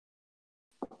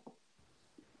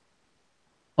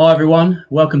Hi everyone,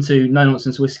 welcome to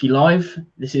Nonsense Whisky Live.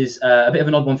 This is a bit of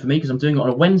an odd one for me because I'm doing it on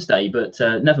a Wednesday, but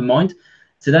never mind.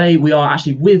 Today we are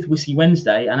actually with Whisky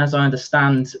Wednesday, and as I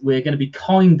understand, we're going to be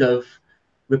kind of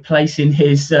replacing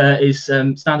his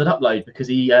standard upload because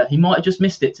he might have just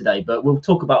missed it today, but we'll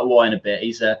talk about why in a bit.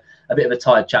 He's a bit of a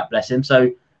tired chap, bless him. So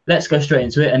let's go straight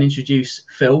into it and introduce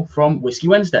Phil from Whisky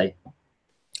Wednesday.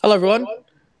 Hello everyone.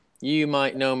 You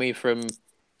might know me from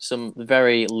some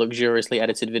very luxuriously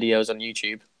edited videos on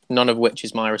YouTube, none of which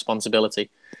is my responsibility.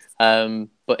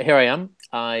 But here I am.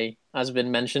 As has been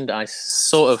mentioned, I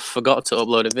sort of forgot to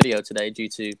upload a video today due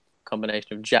to a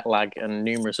combination of jet lag and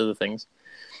numerous other things.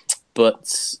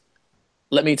 But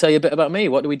let me tell you a bit about me.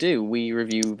 What do? We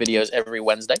review videos every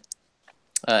Wednesday,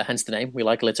 hence the name. We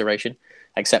like alliteration,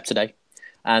 except today.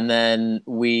 And then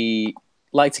we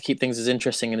like to keep things as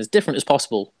interesting and as different as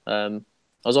possible.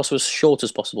 I was also as short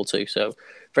as possible too, so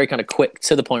very kind of quick,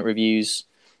 to the point reviews,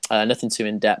 nothing too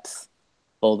in depth.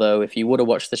 Although if you would have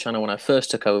watched the channel when I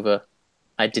first took over,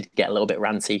 I did get a little bit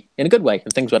ranty in a good way,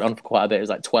 and things went on for quite a bit. It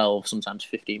was like 12, sometimes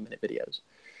 15-minute videos.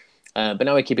 But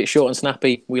now we keep it short and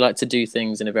snappy. We like to do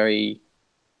things in a very,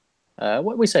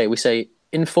 what do we say? We say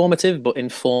informative but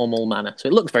informal manner. So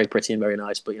it looks very pretty and very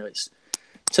nice, but it's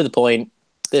to the point.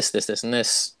 This, and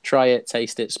this. Try it,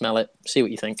 taste it, smell it, see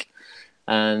what you think.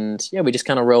 And yeah, we just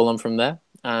kind of roll on from there.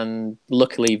 And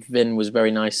luckily, Vin was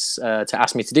very nice to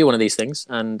ask me to do one of these things.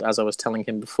 And as I was telling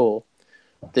him before,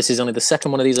 this is only the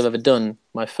second one of these I've ever done.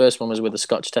 My first one was with the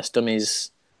Scotch Test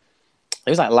Dummies. It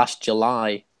was like last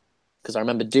July, because I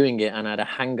remember doing it and I had a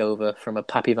hangover from a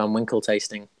Pappy Van Winkle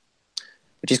tasting,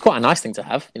 which is quite a nice thing to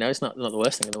have. It's not the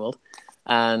worst thing in the world.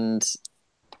 And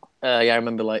yeah, I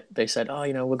remember they said, oh,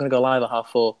 we're going to go live at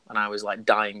 4:30. And I was like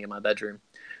dying in my bedroom,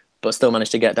 but still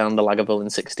managed to get down the Lagavulin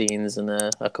 16s and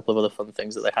a couple of other fun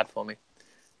things that they had for me.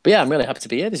 But yeah, I'm really happy to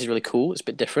be here. This is really cool. It's a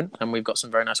bit different. And we've got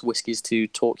some very nice whiskies to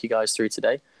talk you guys through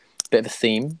today. Bit of a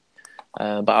theme.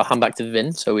 But I'll hand back to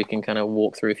Vin so we can kind of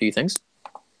walk through a few things.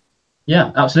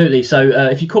 Yeah, absolutely. So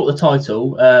if you caught the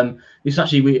title, this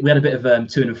actually we had a bit of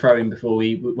to and fro in before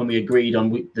when we agreed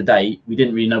on the date. We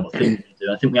didn't really know what theme to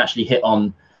do. I think we actually hit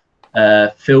on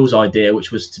Phil's idea,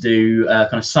 which was to do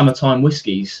kind of summertime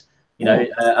whiskies.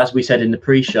 As we said in the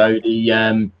pre-show,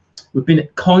 we've been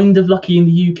kind of lucky in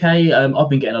the UK. I've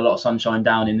been getting a lot of sunshine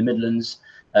down in the Midlands.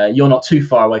 You're not too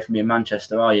far away from me in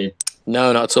Manchester, are you?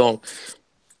 No, not at all.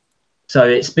 So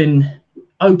it's been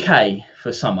okay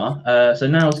for summer. So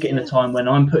now it's getting the time when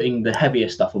I'm putting the heavier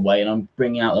stuff away and I'm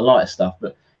bringing out the lighter stuff.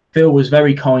 But Phil was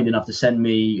very kind enough to send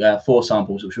me 4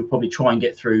 samples, which we'll probably try and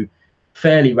get through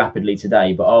fairly rapidly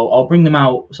today. But I'll bring them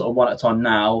out sort of one at a time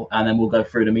now, and then we'll go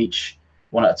through them each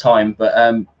one at a time. But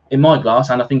in my glass,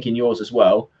 and I think in yours as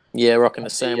well. Yeah, rocking the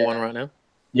same one right now.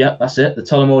 Yeah, that's it. The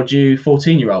Tullamore DEW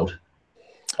 14-year-old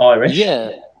Irish.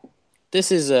 Yeah,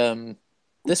 this is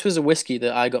this was a whiskey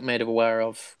that I got made aware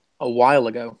of a while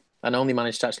ago, and only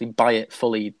managed to actually buy it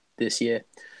fully this year.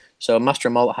 So Master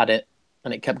and Malt had it,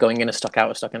 and it kept going in a stock,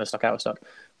 out of stock, in a stock, out of stock.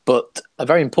 But a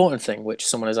very important thing, which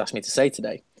someone has asked me to say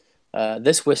today,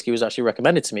 this whiskey was actually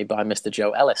recommended to me by Mr.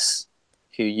 Joe Ellis,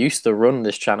 who used to run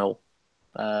this channel.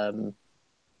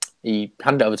 He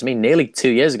handed it over to me nearly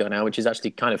 2 years ago now, which is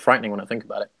actually kind of frightening when I think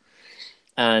about it.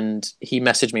 And he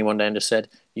messaged me one day and just said,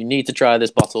 you need to try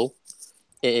this bottle.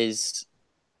 It is,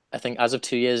 I think as of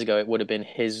 2 years ago, it would have been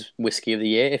his whiskey of the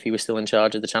year if he was still in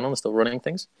charge of the channel and still running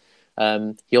things.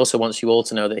 He also wants you all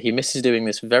to know that he misses doing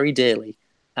this very dearly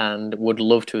and would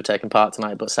love to have taken part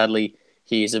tonight, but sadly,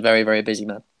 he is a very, very busy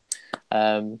man.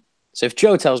 So if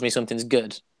Joe tells me something's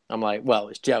good, I'm like, well,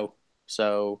 it's Joe.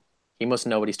 So he must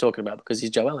know what he's talking about because he's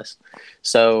Joe Ellis.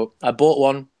 So I bought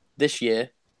one this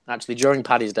year, actually during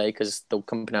Paddy's Day, because the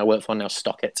company I work for now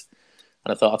stock it.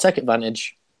 And I thought I'll take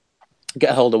advantage,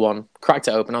 get a hold of one, cracked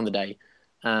it open on the day.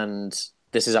 And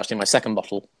this is actually my second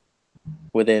bottle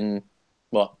within,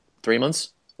 3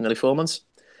 months, nearly 4 months.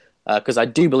 Because I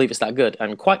do believe it's that good.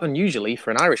 And quite unusually for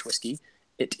an Irish whiskey,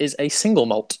 it is a single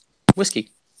malt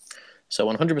whiskey. So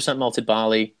 100% malted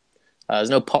barley. There's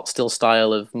no pot still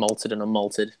style of malted and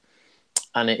unmalted.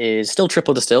 And it is still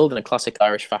triple distilled in a classic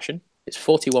Irish fashion. It's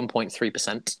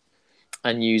 41.3%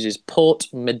 and uses Port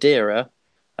Madeira,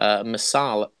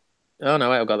 Masala. Oh, no,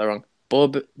 I got that wrong.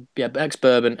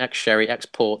 Ex-bourbon, ex-sherry,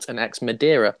 ex-port, and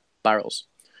ex-Madeira barrels.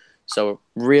 So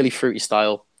really fruity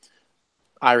style.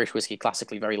 Irish whiskey,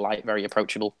 classically very light, very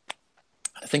approachable.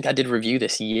 I think I did review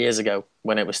this years ago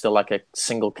when it was still like a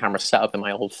single camera setup in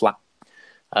my old flat.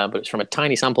 But it's from a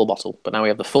tiny sample bottle. But now we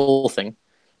have the full thing.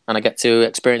 And I get to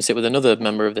experience it with another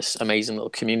member of this amazing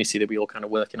little community that we all kind of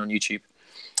work in on YouTube.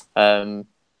 And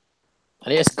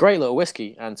it's a great little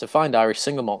whiskey. And to find Irish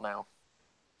single malt now,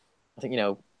 I think,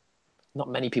 not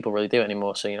many people really do it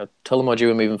anymore. So, Tullamore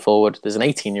DEW moving forward. There's an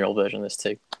 18-year-old version of this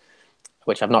too,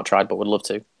 which I've not tried but would love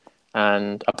to.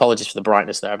 And apologies for the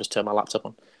brightness there. I've just turned my laptop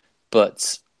on.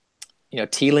 But,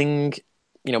 Teeling,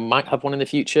 might have one in the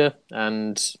future.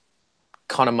 And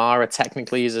Connemara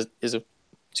technically is a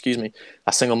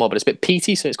single malt, but it's a bit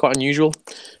peaty, so it's quite unusual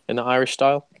in the Irish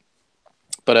style.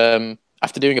 But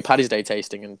after doing a Paddy's Day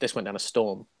tasting, and this went down a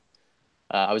storm,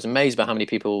 I was amazed by how many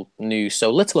people knew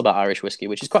so little about Irish whiskey,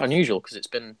 which is quite unusual because it's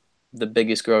been the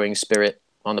biggest growing spirit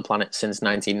on the planet since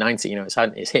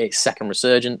 1990. It's hit its second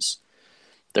resurgence.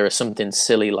 There are something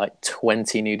silly like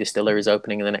 20 new distilleries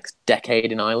opening in the next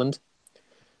decade in Ireland.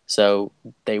 So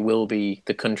they will be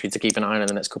the country to keep an eye on in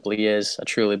the next couple of years. I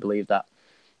truly believe that.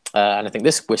 And I think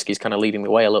this whiskey is kind of leading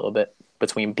the way a little bit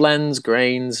between blends,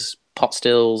 grains, pot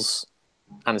stills,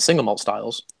 and single malt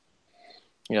styles.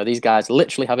 These guys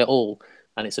literally have it all,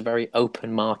 and it's a very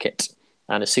open market.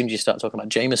 And as soon as you start talking about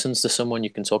Jamesons to someone, you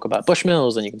can talk about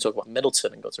Bushmills, and you can talk about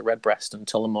Middleton, and go to Redbreast and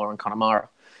Tullamore and Connemara.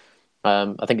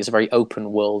 I think it's a very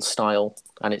open world style,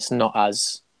 and it's not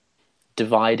as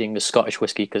dividing as Scottish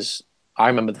whiskey, because I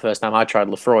remember the first time I tried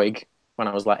Lafroig when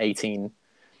I was like 18,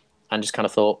 and just kind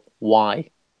of thought, why?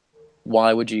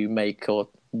 Why would you make or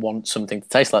want something to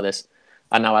taste like this?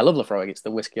 And now I love Lafroig. It's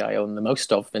the whiskey I own the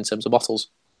most of in terms of bottles.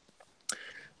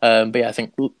 But yeah, I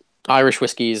think Irish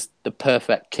whiskey is the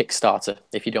perfect Kickstarter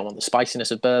if you don't want the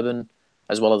spiciness of bourbon,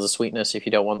 as well as the sweetness if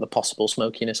you don't want the possible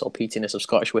smokiness or peatiness of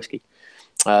Scottish whiskey.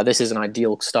 This is an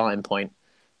ideal starting point,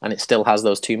 and it still has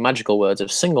those two magical words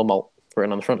of single malt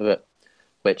written on the front of it,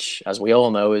 which, as we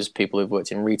all know, as people who've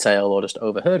worked in retail or just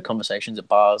overheard conversations at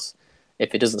bars,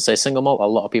 if it doesn't say single malt, a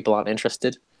lot of people aren't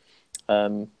interested.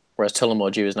 Whereas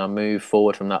Tullamore DEW has now moved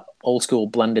forward from that old school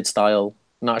blended style,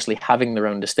 not actually having their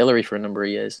own distillery for a number of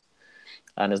years,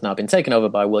 and has now been taken over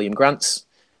by William Grant's.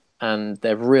 And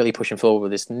they're really pushing forward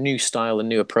with this new style and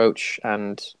new approach,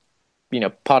 and,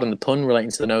 pardon the pun relating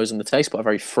to the nose and the taste, but a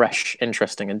very fresh,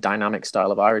 interesting, and dynamic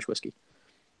style of Irish whiskey.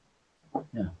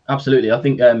 Yeah, absolutely. I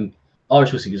think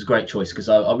Irish whiskey is a great choice because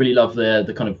I really love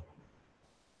the kind of,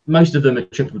 most of them are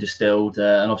triple distilled,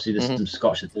 and obviously there's some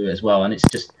Scotch that do it as well. And it's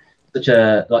just such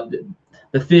a, like,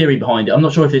 the theory behind it. I'm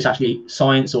not sure if it's actually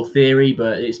science or theory,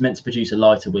 but it's meant to produce a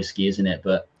lighter whiskey, isn't it?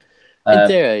 But in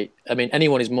theory, I mean,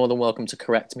 anyone is more than welcome to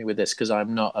correct me with this because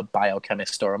I'm not a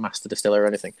biochemist or a master distiller or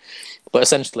anything. But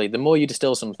essentially, the more you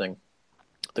distill something,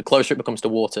 the closer it becomes to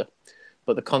water,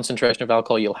 but the concentration of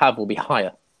alcohol you'll have will be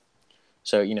higher.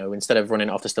 So, instead of running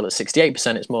it off the still at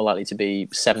 68%, it's more likely to be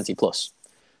 70 plus.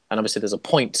 And obviously there's a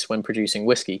point when producing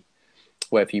whiskey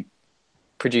where if you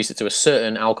produce it to a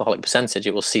certain alcoholic percentage,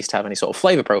 it will cease to have any sort of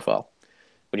flavor profile,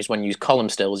 which is when you use column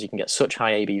stills, you can get such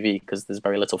high ABV because there's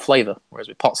very little flavor. Whereas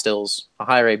with pot stills, a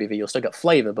higher ABV, you'll still get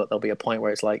flavor, but there'll be a point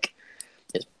where it's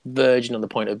verging on the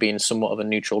point of being somewhat of a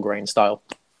neutral grain style.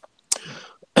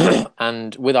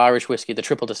 And with Irish whiskey, the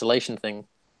triple distillation thing,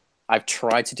 I've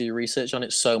tried to do research on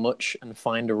it so much and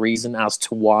find a reason as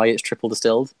to why it's triple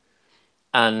distilled.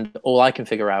 And all I can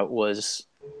figure out was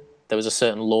there was a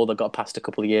certain law that got passed a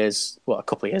couple of years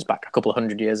back, a couple of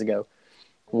 100 years ago,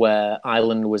 where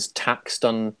Ireland was taxed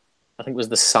on, I think it was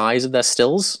the size of their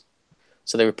stills.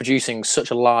 So they were producing such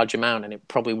a large amount, and it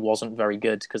probably wasn't very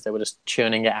good because they were just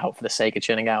churning it out for the sake of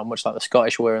churning out, much like the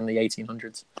Scottish were in the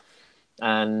 1800s.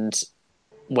 And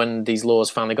when these laws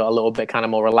finally got a little bit kind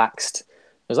of more relaxed, it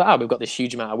was like, we've got this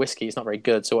huge amount of whiskey, it's not very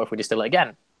good, so what if we distill it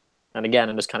again and again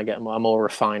and just kind of get a more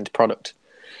refined product?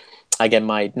 Again,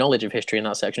 my knowledge of history in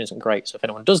that section isn't great, so if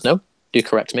anyone does know, do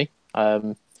correct me.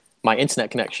 My internet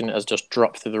connection has just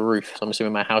dropped through the roof, so I'm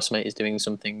assuming my housemate is doing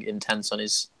something intense on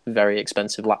his very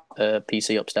expensive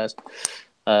PC upstairs.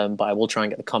 But I will try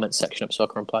and get the comments section up so I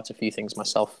can reply to a few things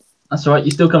myself. That's all right.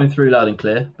 You're still coming through loud and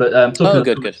clear. But talking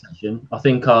good. Section, I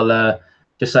think I'll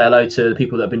just say hello to the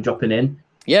people that have been dropping in.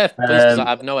 Yeah, please, because I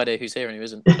have no idea who's here and who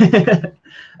isn't.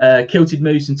 Kilted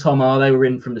Moose and Tom R, they were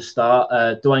in from the start.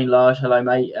 Dwayne Large, hello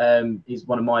mate. He's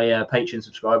one of my Patreon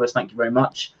subscribers. Thank you very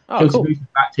much. Oh, Kilted cool. Moose, in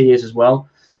fact, he is as well.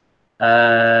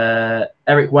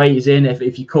 Eric Waite is in.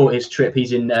 If you caught his trip,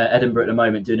 he's in Edinburgh at the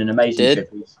moment doing an amazing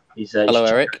trip. Hello,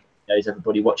 Eric. There's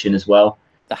everybody watching as well.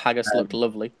 The haggis looked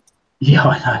lovely. Yeah,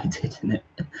 I know it did, didn't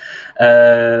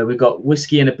it? We've got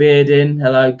Whiskey and a Beard in.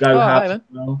 Hello, go Habs.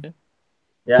 Well.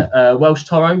 Yeah, Welsh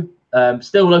Toro.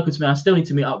 Still local to me. I still need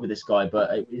to meet up with this guy,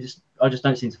 but I just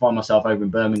don't seem to find myself over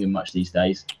in Birmingham much these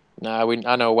days. No,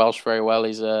 I know Welsh very well.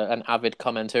 He's an avid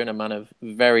commenter and a man of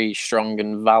very strong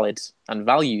and valid and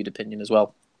valued opinion as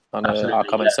well on our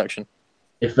comment section.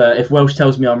 If Welsh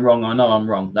tells me I'm wrong, I know I'm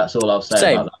wrong. That's all I'll say.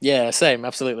 Same. About that. Yeah, same.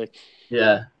 Absolutely.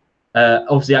 Yeah.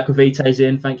 Obviously, Aquavite's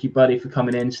in. Thank you, buddy, for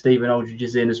coming in. Stephen Aldridge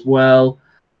is in as well.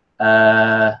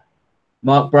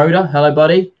 Mark Broder, hello,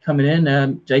 buddy, coming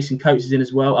in. Jason Coates is in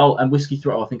as well. Oh, and Whiskey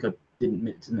Throttle, I think I didn't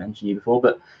mention you before.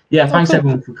 But yeah, thanks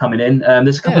everyone for coming in.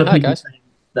 There's a couple of people saying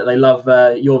that they love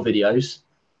your videos.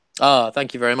 Oh,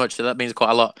 thank you very much. So that means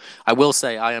quite a lot. I will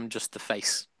say I am just the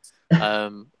face.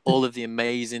 All of the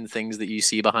amazing things that you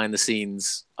see behind the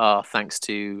scenes are thanks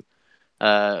to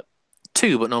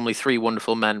two, but normally three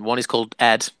wonderful men. One is called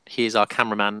Ed. He is our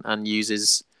cameraman and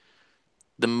uses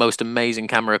the most amazing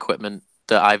camera equipment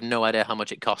that I have no idea how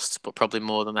much it costs, but probably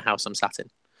more than the house I'm sat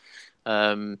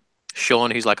in.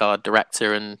 Sean, who's like our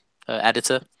director and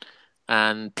editor,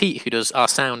 and Pete, who does our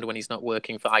sound when he's not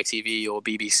working for ITV or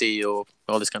BBC or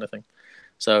all this kind of thing.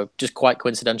 So just quite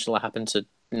coincidental, I happen to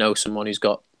know someone who's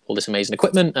got all this amazing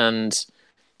equipment, and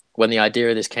when the idea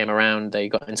of this came around, they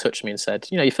got in touch with me and said,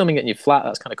 you know, you're filming it in your flat,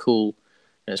 that's kind of cool,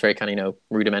 and it's very kind of, you know,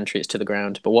 rudimentary, it's to the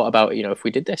ground, but what about, you know, if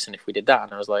we did this and if we did that?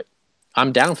 And I was like,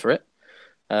 I'm down for it.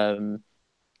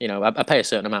 You know, I pay a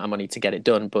certain amount of money to get it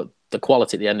done, but the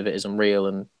quality at the end of it is unreal.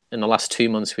 And in the last 2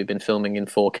 months, we've been filming in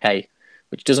 4K,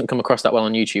 which doesn't come across that well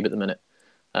on YouTube at the minute.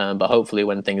 But hopefully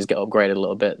when things get upgraded a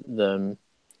little bit,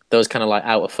 those kind of like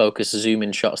out of focus zoom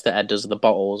in shots that Ed does of the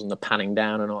bottles and the panning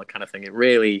down and all that kind of thing, it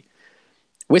really,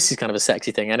 whiskey's kind of a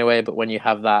sexy thing anyway, but when you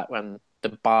have that, when the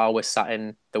bar we're sat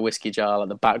in, the whiskey jar, like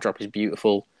the backdrop is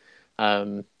beautiful.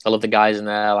 I love the guys in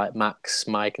there like Max,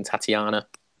 Mike and Tatiana.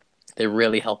 They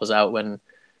really help us out when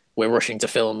we're rushing to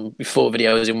film 4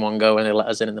 videos in one go, and they let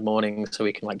us in the morning so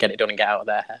we can like get it done and get out of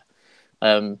their hair.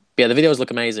 But yeah, the videos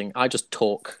look amazing. I just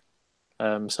talk.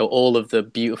 So all of the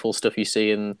beautiful stuff you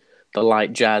see and the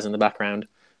light jazz in the background,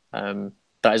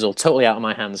 that is all totally out of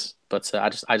my hands. But I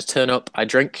just turn up, I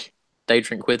drink, they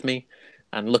drink with me,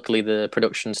 and luckily the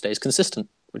production stays consistent,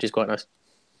 which is quite nice.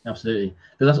 Absolutely.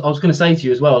 Because I was going to say to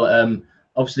you as well,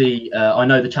 obviously, I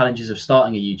know the challenges of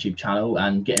starting a YouTube channel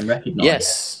and getting recognised.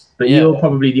 Yes. But you're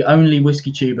probably the only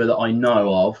whiskey tuber that I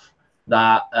know of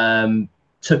that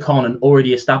took on an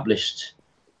already established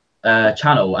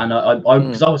channel. And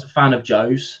because I was a fan of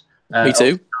Joe's. Me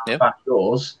too. Yeah. Fan of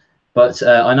yours. But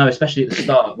I know, especially at the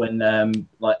start, when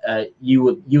you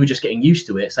were just getting used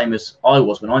to it, same as I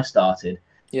was when I started.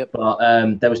 Yep.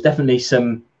 But there was definitely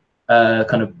some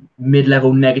kind of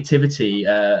mid-level negativity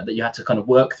that you had to kind of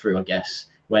work through, I guess,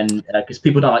 when because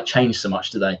people don't like change so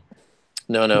much, do they?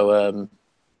 No.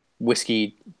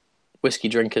 Whiskey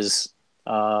drinkers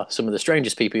are some of the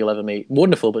strangest people you'll ever meet.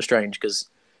 Wonderful but strange, because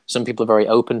some people are very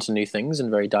open to new things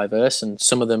and very diverse, and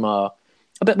some of them are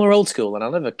a bit more old school. And I'll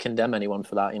never condemn anyone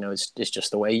for that. You know, it's just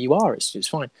the way you are. It's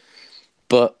fine.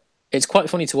 But it's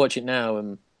quite funny to watch it now,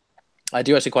 and I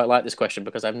do actually quite like this question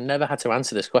because I've never had to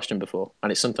answer this question before,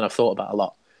 and it's something I've thought about a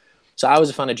lot. So I was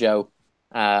a fan of Joe.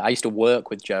 I used to work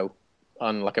with Joe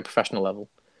on like a professional level,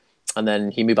 and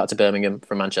then he moved back to Birmingham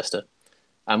from Manchester.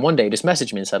 And one day he just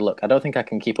messaged me and said, look, I don't think I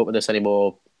can keep up with this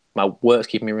anymore. My work's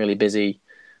keeping me really busy.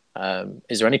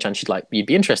 Is there any chance you'd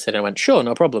be interested? And I went, sure,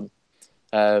 no problem.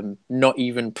 Not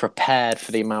even prepared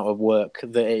for the amount of work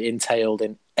that it entailed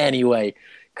in any way.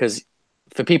 Because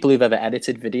for people who've ever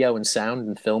edited video and sound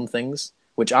and filmed things,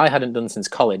 which I hadn't done since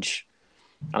college,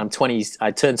 and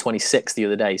I turned 26 the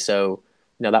other day. So,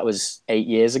 you know, that was 8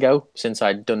 years ago since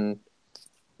I'd done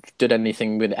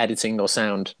anything with editing or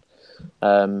sound.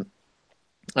 And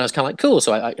I was kind of like, cool.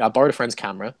 So I borrowed a friend's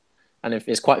camera, and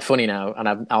it's quite funny now,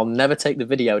 and I'll never take the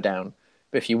video down.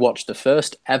 But if you watch the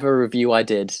first ever review I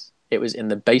did, it was in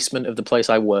the basement of the place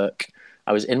I work.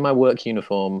 I was in my work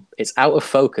uniform. It's out of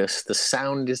focus. The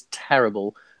sound is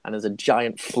terrible, and there's a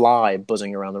giant fly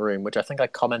buzzing around the room, which I think I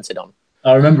commented on.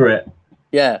 I remember it.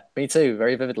 Yeah, me too,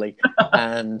 very vividly.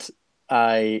 And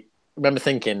I remember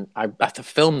thinking, I have to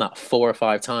film that 4 or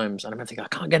 5 times, and I remember thinking, I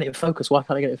can't get it in focus. Why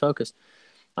can't I get it in focus?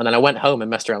 And then I went home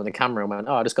and messed around with the camera and went,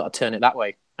 I just got to turn it that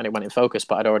way. And it went in focus,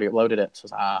 but I'd already uploaded it. So I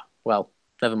was like, well,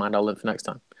 never mind, I'll live for next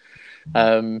time.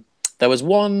 There was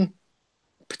one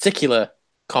particular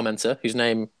commenter whose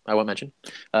name I won't mention.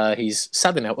 He's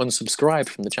sadly now unsubscribed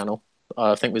from the channel.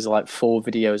 I think it was like 4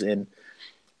 videos in.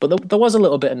 But there was a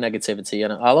little bit of negativity,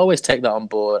 and I'll always take that on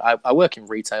board. I work in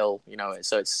retail, you know,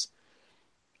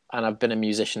 and I've been a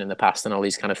musician in the past and all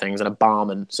these kind of things, and a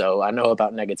barman, so I know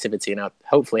about negativity and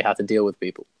hopefully how to deal with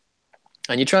people.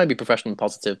 And you try to be professional and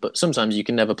positive, but sometimes you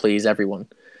can never please everyone.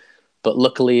 But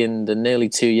luckily, in the nearly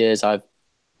 2 years I've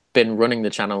been running the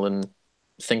channel and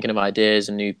thinking of ideas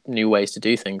and new ways to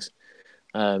do things,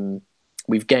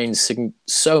 we've gained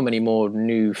so many more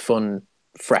new, fun,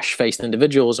 fresh-faced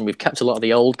individuals, and we've kept a lot of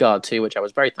the old guard too, which I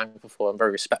was very thankful for. I'm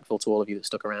very respectful to all of you that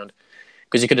stuck around,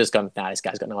 because you could have just gone, nah, this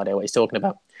guy's got no idea what he's talking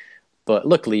about. But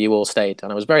luckily, you all stayed,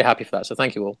 and I was very happy for that. So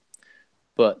thank you all.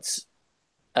 But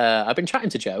I've been chatting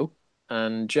to Joe,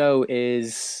 and Joe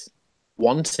is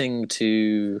wanting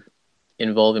to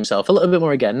involve himself a little bit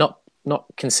more again, not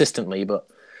consistently, but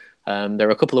there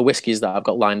are a couple of whiskies that I've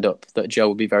got lined up that Joe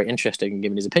would be very interested in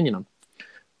giving his opinion on.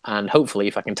 And hopefully,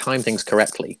 if I can time things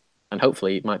correctly, and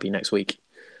hopefully it might be next week,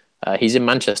 he's in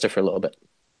Manchester for a little bit.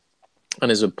 And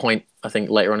there's a point, I think,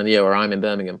 later on in the year where I'm in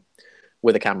Birmingham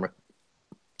with a camera.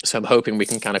 So I'm hoping we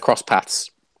can kind of cross paths,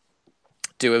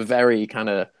 do a very kind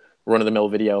of run-of-the-mill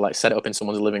video, like set it up in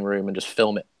someone's living room and just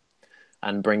film it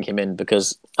and bring him in,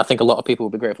 because I think a lot of people will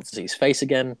be grateful to see his face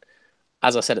again.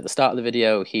 As I said at the start of the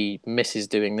video, he misses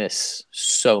doing this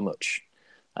so much.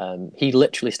 He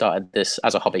literally started this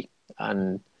as a hobby.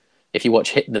 And if you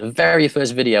watch the very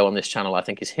first video on this channel, I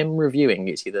think is him reviewing.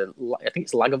 I think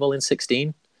it's Lagavulin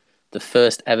 16, the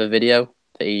first ever video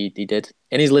that he did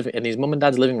in his mum and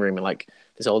dad's living room in like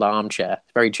this old armchair.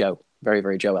 Very Joe, very,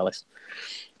 very Joe Ellis.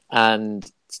 And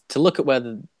to look at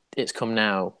where it's come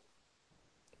now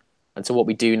and to what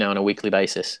we do now on a weekly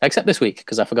basis, except this week,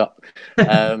 because I forgot,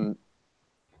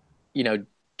 you know,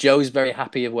 Joe's very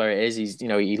happy of where it is. He's, you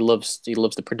know, he loves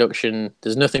the production.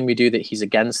 There's nothing we do that he's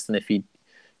against. And if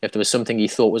there was something he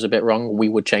thought was a bit wrong, we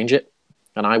would change it,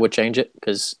 and I would change it,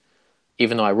 because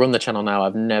even though I run the channel now,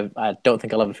 I don't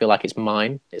think I'll ever feel like it's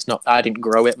mine. It's not. I didn't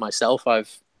grow it myself.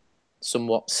 I've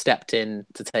somewhat stepped in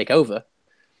to take over.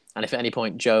 And if at any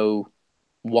point Joe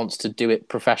wants to do it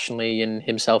professionally in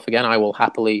himself again, I will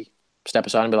happily step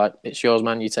aside and be like, "It's yours,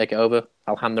 man. You take it over.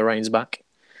 I'll hand the reins back."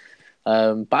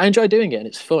 But I enjoy doing it, and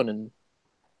it's fun, and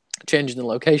changing the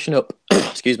location up.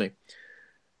 Excuse me.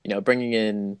 You know, bringing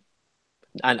in,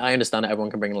 and I understand that everyone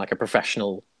can bring in like a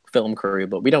professional film crew,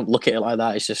 but we don't look at it like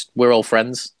that. It's just, we're all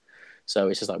friends. So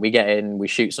it's just like, we get in, we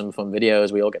shoot some fun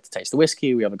videos, we all get to taste the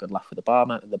whiskey, we have a good laugh with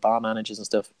the bar managers and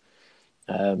stuff.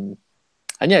 And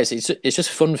yeah, it's just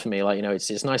fun for me. Like, you know,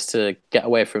 it's nice to get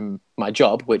away from my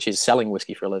job, which is selling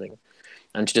whiskey for a living,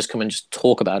 and to just come and just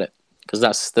talk about it. Because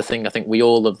that's the thing I think we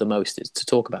all love the most, is to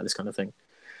talk about this kind of thing.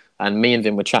 And me and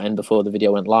Vin were chatting before the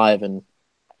video went live, and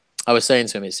I was saying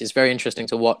to him, it's very interesting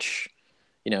to watch,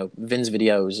 you know, Vin's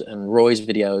videos and Roy's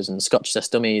videos and Scotch Cess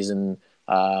Dummies and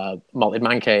Malted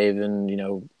Man Cave and, you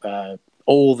know,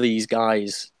 all these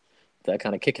guys that are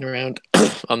kind of kicking around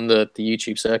on the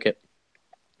YouTube circuit.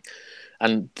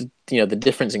 And, you know, the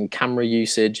difference in camera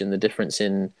usage and the difference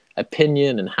in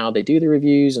opinion and how they do the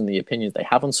reviews and the opinions they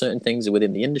have on certain things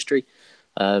within the industry.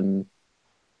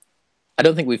 I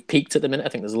don't think we've peaked at the minute. I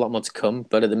think there's a lot more to come.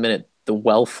 But at the minute, the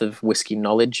wealth of whiskey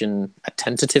knowledge and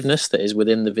attentiveness that is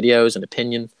within the videos and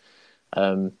opinion,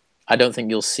 I don't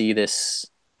think you'll see this,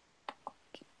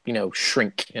 you know,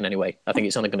 shrink in any way. I think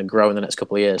it's only going to grow in the next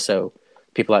couple of years. So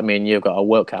people like me and you have got to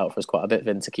work out for us quite a bit,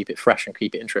 Vin, to keep it fresh and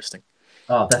keep it interesting.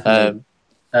 Oh, definitely.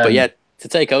 But yeah, to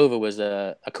take over was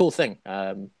a cool thing,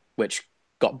 which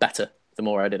got better the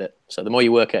more I did it. So the more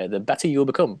you work at it, the better you'll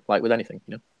become, like with anything,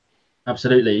 you know.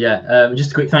 Absolutely, yeah.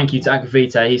 Just a quick thank you to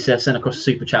Agravite. He says, sent across a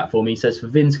super chat for me. He says, for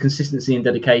Vin's consistency and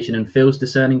dedication and Phil's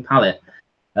discerning palate.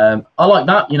 I like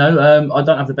that. You know, I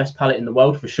don't have the best palate in the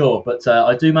world for sure, but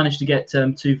I do manage to get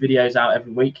 2 videos out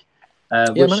every week. Yeah,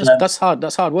 which, man, that's hard.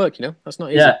 That's hard work. You know, that's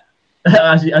not easy. Yeah,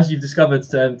 as you've discovered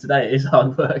today, it is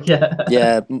hard work. Yeah.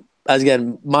 Yeah. As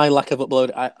again, my lack of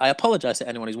upload. I apologize to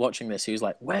anyone who's watching this who's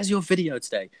like, "Where's your video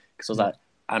today?" Because I was like,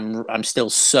 I'm still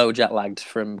so jet lagged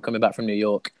from coming back from New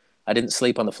York. I didn't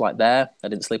sleep on the flight there. I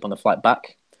didn't sleep on the flight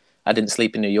back. I didn't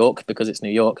sleep in New York because it's New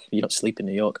York. You don't sleep in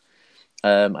New York.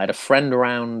 I had a friend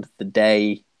around the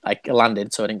day I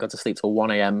landed, so I didn't go to sleep till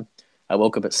 1 a.m. I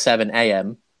woke up at 7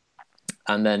 a.m.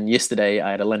 And then yesterday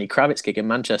I had a Lenny Kravitz gig in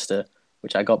Manchester,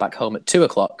 which I got back home at 2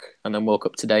 o'clock and then woke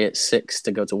up today at 6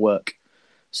 to go to work.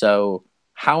 So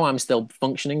how I'm still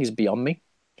functioning is beyond me,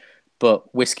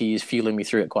 but whiskey is fueling me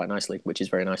through it quite nicely, which is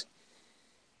very nice.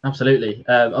 Absolutely.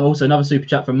 Also, another super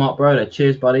chat from Mark Broder.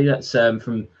 Cheers, buddy. That's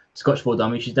from Scotch for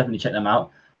Dummies. You should definitely check them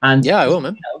out. And yeah, I will,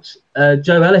 man.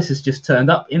 Joe Ellis has just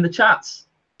turned up in the chats.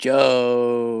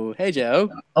 Joe. Hey, Joe.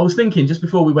 I was thinking just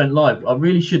before we went live, I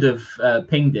really should have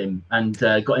pinged him and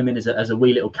got him in as a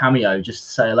wee little cameo just to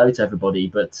say hello to everybody,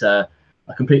 but I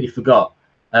completely forgot.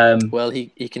 Well, he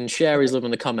can share his love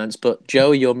in the comments, but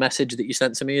Joe, your message that you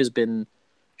sent to me has been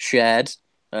shared.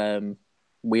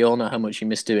 We all know how much you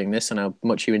missed doing this and how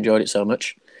much you enjoyed it so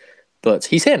much. But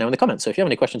he's here now in the comments. So if you have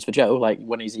any questions for Joe, like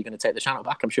when is he going to take the channel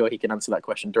back, I'm sure he can answer that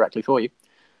question directly for you.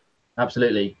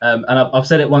 Absolutely. And I've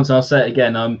said it once and I'll say it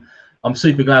again. I'm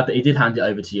super glad that he did hand it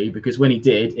over to you, because when he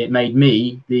did, it made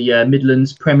me the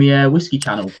Midlands premier whiskey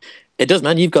channel. It does,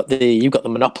 man. You've got the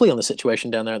monopoly on the situation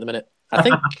down there at the minute. I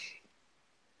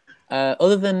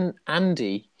Other than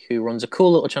Andy, who runs a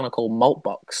cool little channel called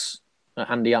Maltbox,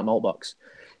 Andy at Maltbox,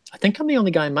 I think I'm the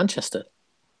only guy in Manchester.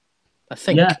 I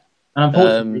think. Yeah, and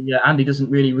unfortunately, yeah, Andy doesn't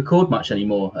really record much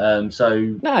anymore.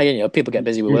 So nah, you know, people get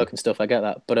busy with work and stuff. I get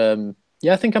that, but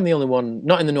yeah, I think I'm the only one,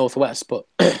 not in the northwest, but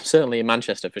certainly in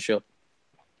Manchester for sure.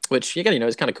 Which again, you know,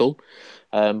 it's kind of cool.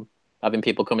 Having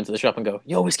people come into the shop and go,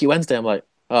 "Yo, Whisky Wednesday." I'm like,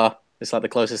 oh, it's like the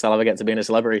closest I'll ever get to being a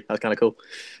celebrity. That's kind of cool. Do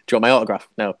you want my autograph?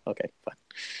 No, okay, fine.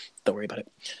 Don't worry about it.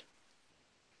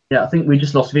 Yeah, I think we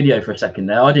just lost video for a second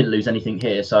there. I didn't lose anything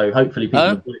here, so hopefully people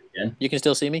will do it again. You can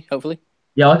still see me, hopefully?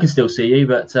 Yeah, I can still see you,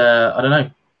 but I don't know.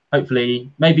 Hopefully,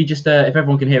 maybe just if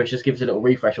everyone can hear us, just give us a little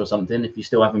refresh or something if you're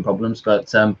still having problems.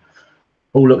 But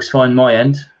all looks fine my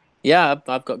end. Yeah,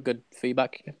 I've got good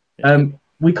feedback.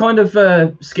 We kind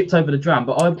of skipped over the dram,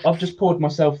 but I've just poured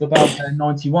myself the Balblair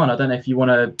 91. I don't know if you want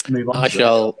to move on. I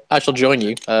shall join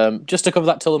you. Just to cover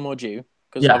that Tullamore DEW,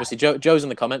 because obviously Joe's in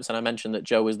the comments, and I mentioned that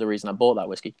Joe was the reason I bought that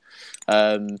whiskey.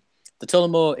 The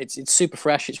Tullamore, it's super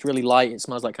fresh. It's really light. It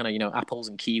smells like kind of, you know, apples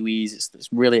and kiwis. It's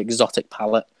really exotic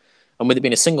palate, and with it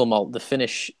being a single malt, the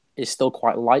finish is still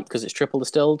quite light because it's triple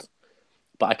distilled.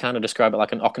 But I kind of describe it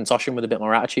like an Auchentoshan with a bit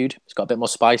more attitude. It's got a bit more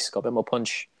spice, got a bit more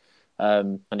punch.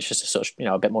 And it's just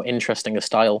a bit more interesting a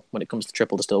style when it comes to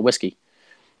triple distilled whiskey.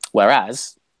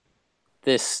 Whereas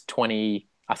this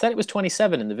I thought it was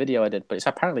 27 in the video I did, but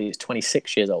apparently it's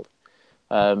 26 years old.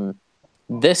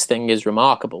 This thing is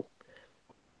remarkable.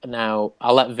 Now,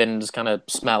 I'll let Vin just kind of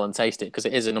smell and taste it because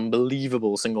it is an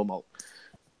unbelievable single malt.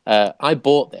 I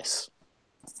bought this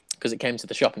because it came to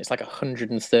the shop and it's like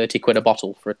 130 quid a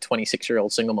bottle for a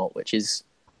 26-year-old single malt, which is,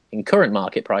 in current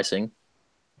market pricing,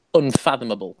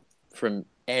 unfathomable from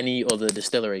any other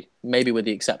distillery, maybe with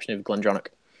the exception of Glendronach.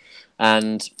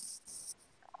 And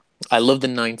I love the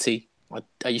 90.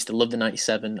 I used to love the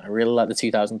 97. I really like the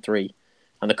 2003.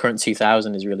 And the current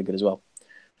 2000 is really good as well.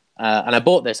 And I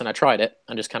bought this and I tried it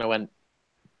and just kind of went,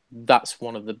 that's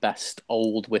one of the best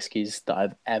old whiskies that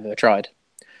I've ever tried.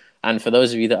 And for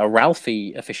those of you that are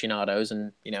Ralphie aficionados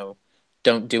and, you know,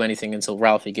 don't do anything until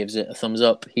Ralphie gives it a thumbs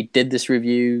up, he did this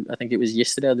review, I think it was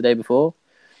yesterday or the day before.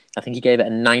 I think he gave it a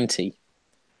 90.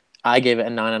 I gave it a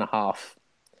 9.5.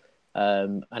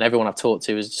 And everyone I've talked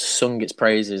to has sung its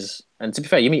praises. And to be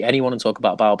fair, you meet anyone and talk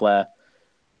about Balblair,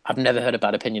 I've never heard a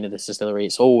bad opinion of this distillery.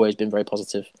 It's always been very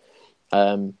positive.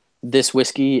 This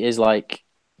whiskey is like,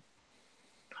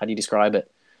 how do you describe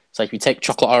it? It's like you take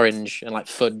chocolate orange and like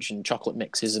fudge and chocolate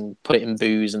mixes and put it in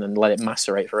booze and then let it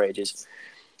macerate for ages.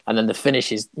 And then the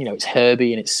finish is, you know, it's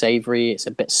herby and it's savory. It's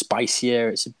a bit spicier.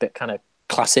 It's a bit kind of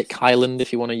classic Highland,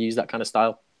 if you want to use that kind of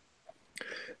style.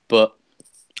 But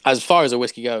as far as a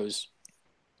whiskey goes,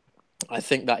 I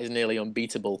think that is nearly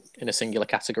unbeatable in a singular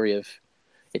category of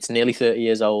it's nearly 30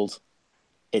 years old.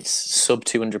 It's sub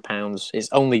 200 pounds. It's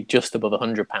only just above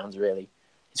 100 pounds, really.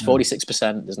 It's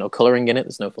 46%. There's no colouring in it.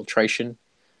 There's no filtration.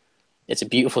 It's a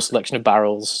beautiful selection of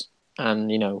barrels. And,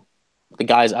 you know, the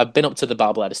guys, I've been up to the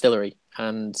Balblair distillery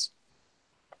and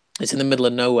it's in the middle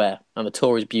of nowhere and the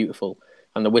tour is beautiful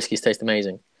and the whiskies taste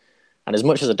amazing. And as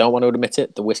much as I don't want to admit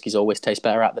it, the whiskies always taste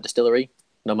better at the distillery,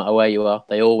 no matter where you are.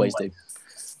 They always do.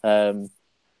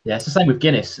 Yeah, it's the same with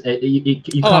Guinness. You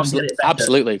can't get it better.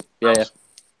 Absolutely. Yeah.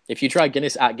 If you try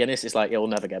Guinness at Guinness, it's like it will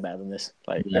never get better than this.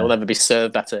 Like it will never be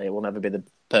served better. It will never be the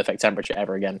perfect temperature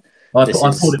ever again. I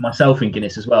poured it myself in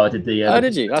Guinness as well. I did the.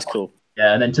 Did you? That's cool.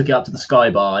 Yeah, and then took it up to the Sky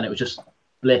Bar, and it was just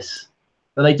bliss.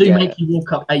 But they do make you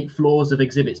walk up 8 floors of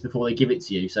exhibits before they give it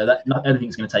to you, so that not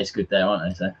everything's going to taste good there, aren't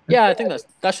they? So. Yeah, I think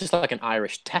that's just like an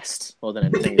Irish test more than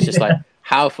anything. It's just like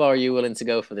how far are you willing to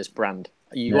go for this brand?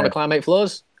 You want to climb 8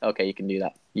 floors? Okay, you can do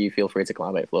that. You feel free to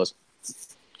climb 8 floors.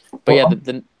 But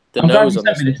I'm glad you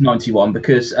sent me this 91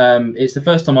 because it's the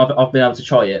first time I've been able to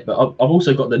try it. But I've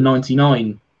also got the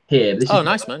 99 here.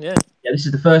 Nice, man. Yeah. Yeah, this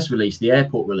is the first release, the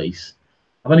airport release.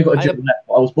 I've only got a dribble left.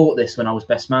 But I was bought this when I was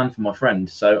best man for my friend,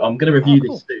 so I'm going to review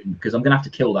this soon because I'm going to have to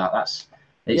kill that.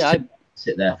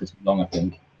 Sit there for too long, I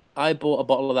think. I bought a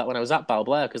bottle of that when I was at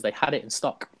Balblair because they had it in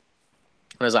stock.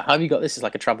 And I was like, "How have you got this?" It's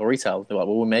like a travel retail. They're like,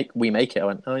 "Well, we make it." I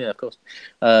went, "Oh yeah, of course."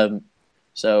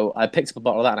 So I picked up a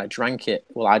bottle of that and I drank it.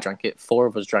 Well, I drank it. 4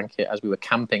 of us drank it as we were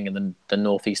camping in the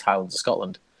northeast Highlands of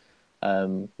Scotland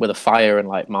with a fire and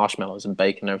like marshmallows and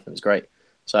bacon and everything. It was great.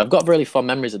 So I've got really fond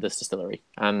memories of this distillery,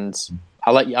 and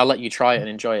I'll let you try it and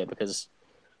enjoy it because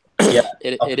it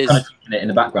is. Kind of it in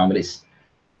the background, but it's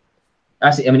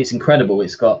incredible.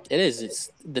 It's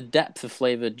the depth of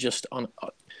flavor just on.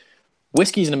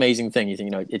 Whiskey is an amazing thing. You think,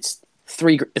 you know, it's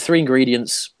three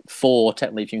ingredients, 4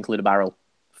 technically if you include a barrel.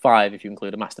 5 if you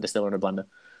include a master distiller and a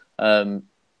blender.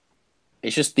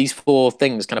 It's just these 4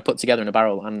 things kind of put together in a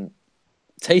barrel, and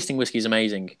tasting whiskey is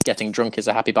amazing. Getting drunk is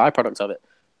a happy byproduct of it.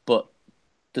 But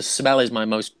the smell is my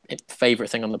most favorite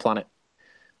thing on the planet.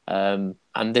 And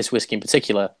this whiskey in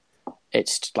particular,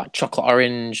 it's like chocolate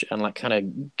orange and like kind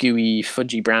of gooey,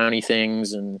 fudgy brownie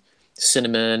things and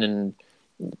cinnamon and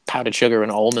powdered sugar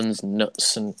and almonds and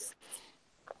nuts. And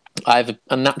I have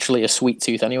naturally a sweet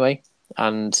tooth anyway.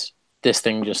 And this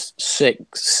thing just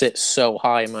sits so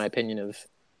high, in my opinion, of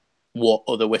what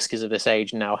other whiskies of this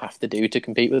age now have to do to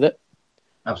compete with it.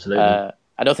 Absolutely.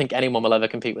 I don't think anyone will ever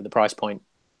compete with the price point.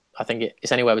 I think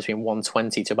it's anywhere between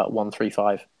 120 to about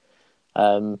 135.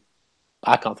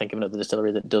 I can't think of another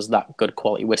distillery that does that good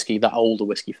quality whiskey, that older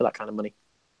whiskey for that kind of money.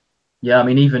 Yeah, I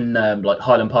mean, even like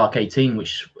Highland Park 18,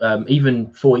 which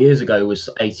even 4 years ago was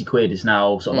 80 quid, is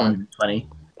now sort of 120.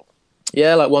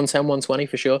 Yeah, like 110, 120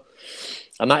 for sure.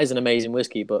 And that is an amazing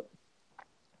whiskey,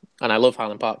 and I love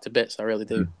Highland Park to bits, I really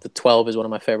do. The 12 is one of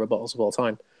my favourite bottles of all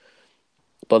time.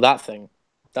 But that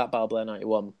Balblair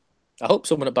 91, I hope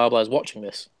someone at Balblair is watching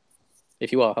this.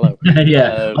 If you are, hello.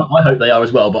 Yeah, I hope they are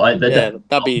as well. But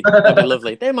that'd be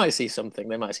lovely. They might see something.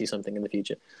 They might see something in the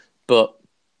future. But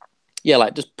yeah,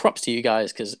 like just props to you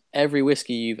guys, because every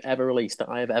whiskey you've ever released that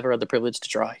I have ever had the privilege to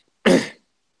try,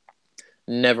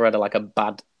 never had a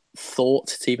bad thought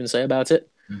to even say about it.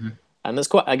 Mm-hmm. And that's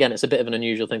it's a bit of an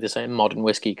unusual thing to say in modern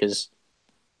whiskey, because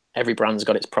every brand's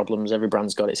got its problems. Every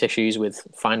brand's got its issues with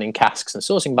finding casks and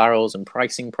sourcing barrels and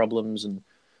pricing problems, and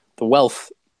the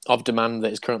wealth of demand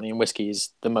that is currently in whiskey is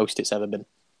the most it's ever been.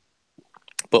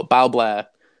 But Balblair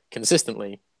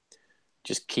consistently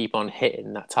just keep on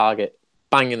hitting that target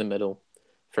bang in the middle,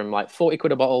 from like 40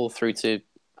 quid a bottle through to,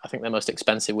 I think their most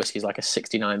expensive whiskey is like a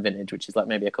 69 vintage, which is like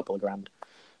maybe a couple of grand.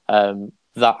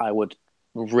 That I would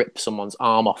rip someone's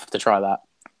arm off to try that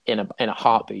in a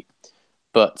heartbeat.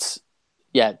 But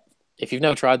yeah, if you've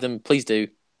never tried them, please do.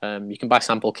 You can buy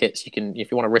sample kits. You can,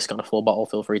 if you want to risk on a full bottle,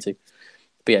 feel free to.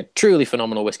 But yeah, truly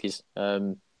phenomenal whiskies,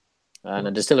 and a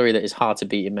distillery that is hard to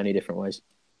beat in many different ways.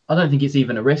 I don't think it's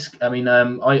even a risk. I mean, I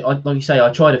like you say,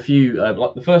 I tried a few.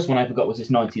 Like the first one I ever got was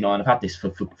this 99. I've had this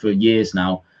for years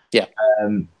now. Yeah.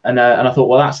 And I thought,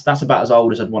 well, that's about as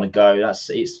old as I'd want to go.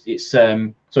 It's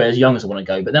sorry, as young as I want to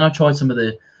go. But then I tried some of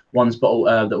the ones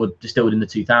that were distilled in the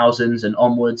 2000s and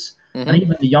onwards, and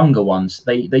even the younger ones.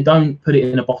 They don't put it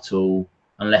in a bottle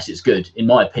unless it's good, in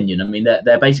my opinion. I mean,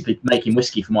 they're basically making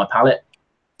whiskey for my palate.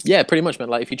 Yeah, pretty much, man.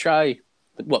 Like if you try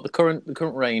what the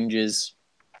current range is,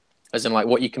 as in like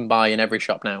what you can buy in every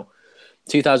shop now,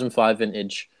 2005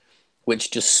 vintage,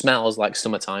 which just smells like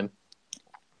summertime,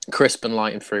 crisp and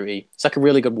light and fruity. It's like a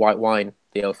really good white wine,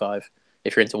 the 05,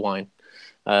 if you're into wine.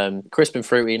 Crisp and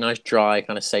fruity, nice dry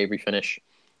kind of savory finish.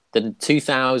 The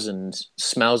 2000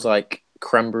 smells like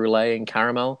creme brulee and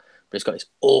caramel, but it's got this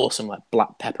awesome like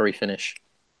black peppery finish.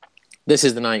 This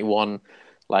is the 91.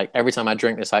 Like every time I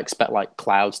drink this, I expect like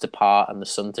clouds to part and the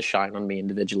sun to shine on me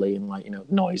individually, and like, you know,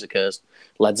 noise occurs,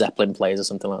 Led Zeppelin plays or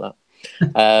something like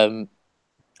that.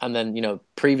 And then,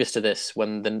 previous to this,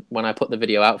 when I put the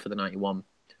video out for the 91,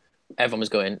 everyone was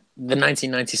going, the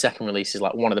 1992 release is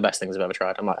like one of the best things I've ever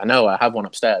tried. I'm like, I know, I have one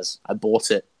upstairs. I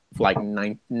bought it for like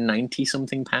 90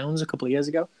 something pounds a couple of years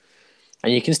ago,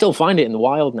 and you can still find it in the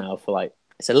wild now for like,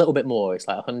 it's a little bit more. It's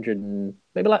like 100 and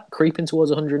maybe like creeping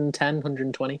towards 110,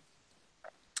 120.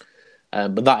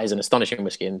 But that is an astonishing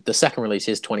whiskey, and the second release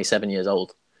is 27 years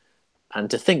old. And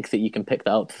to think that you can pick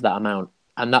that up for that amount,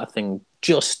 and that thing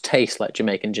just tastes like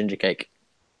Jamaican ginger cake.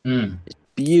 It's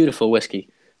beautiful whiskey.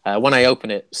 When I open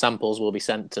it, samples will be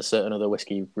sent to certain other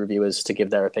whiskey reviewers to give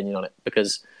their opinion on it,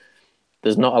 because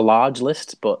there's not a large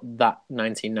list, but that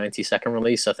 1992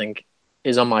 release, I think,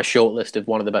 is on my short list of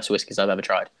one of the best whiskies I've ever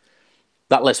tried.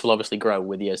 That list will obviously grow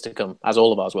with years to come, as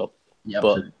all of ours will. Yeah, but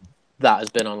absolutely. That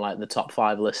has been on like the top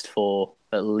 5 list for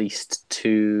at least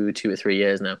two or 3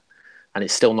 years now, and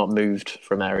it's still not moved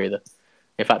from there either.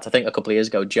 In fact, I think a couple of years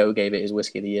ago, Joe gave it his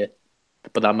whiskey of the year,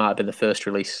 but that might have been the first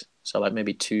release, so like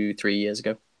maybe 2-3 years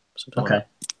ago, something like that.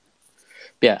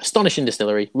 But yeah, astonishing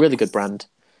distillery, really good brand.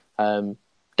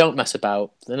 Don't mess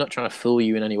about. They're not trying to fool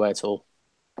you in any way at all.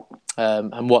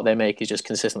 And what they make is just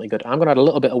consistently good. I'm going to add a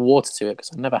little bit of water to it because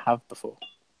I never have before.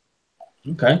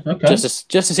 Okay. Just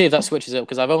to see if that switches up,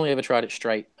 because I've only ever tried it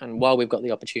straight. And while we've got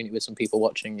the opportunity with some people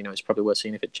watching, it's probably worth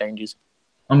seeing if it changes.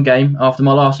 I'm game. After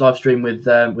my last live stream with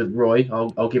Roy,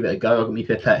 I'll give it a go. I've got my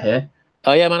pipette here.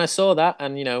 Oh yeah, man, I saw that,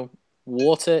 and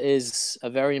water is a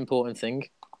very important thing.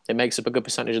 It makes up a good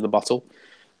percentage of the bottle,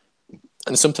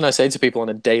 and something I say to people on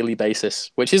a daily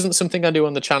basis, which isn't something I do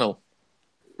on the channel.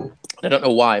 I don't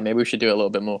know why. Maybe we should do it a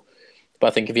little bit more. But I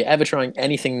think if you're ever trying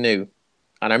anything new,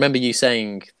 and I remember you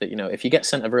saying that if you get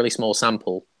sent a really small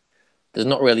sample, there's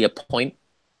not really a point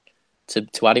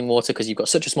to adding water because you've got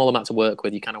such a small amount to work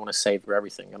with. You kind of want to savor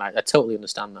everything, and I totally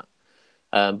understand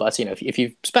that. But you know, if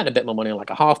you've spent a bit more money on like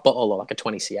a half bottle or like a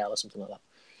 20 cl or something like that,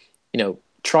 you know,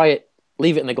 try it.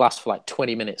 Leave it in the glass for like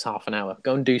 20 minutes, half an hour.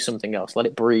 Go and do something else. Let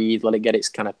it breathe. Let it get its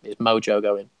mojo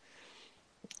going.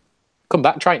 Come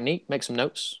back, try it neat, make some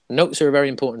notes. Notes are a very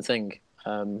important thing.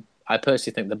 I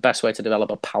personally think the best way to develop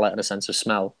a palate and a sense of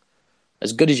smell,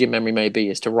 as good as your memory may be,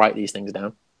 is to write these things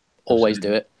down. Always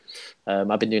do it.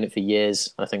 I've been doing it for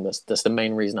years. I think that's the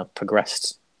main reason I've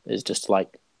progressed, is just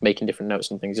like making different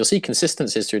notes and things. You'll see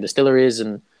consistencies through distilleries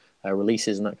and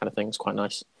releases and that kind of thing. It's quite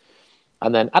nice.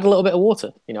 And then add a little bit of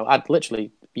water. You know, add literally,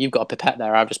 you've got a pipette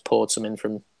there. I've just poured some in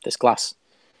from this glass.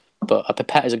 But a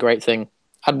pipette is a great thing.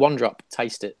 Add 1 drop,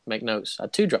 taste it, make notes.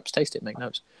 Add 2 drops, taste it, make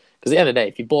notes. Because at the end of the day,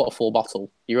 if you bought a full bottle,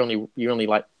 you're only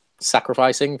like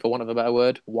sacrificing, for want of a better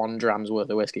word, 1 dram's worth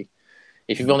of whiskey.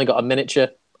 If you've only got a miniature,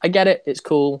 I get it. It's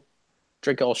cool.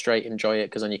 Drink it all straight, enjoy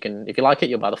it. Because then you can, if you like it,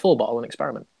 you'll buy the full bottle and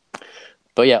experiment.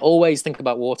 But yeah, always think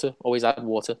about water. Always add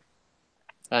water.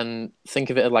 And think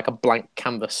of it as like a blank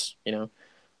canvas, you know.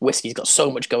 Whiskey's got so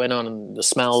much going on, and the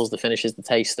smells, the finishes, the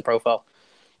taste, the profile.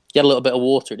 Get a little bit of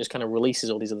water, it just kind of releases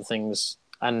all these other things.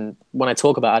 And when I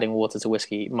talk about adding water to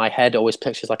whiskey, my head always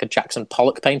pictures like a Jackson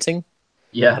Pollock painting.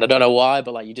 Yeah. And I don't know why,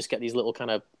 but like you just get these little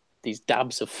kind of these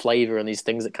dabs of flavor and these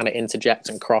things that kind of interject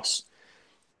and cross.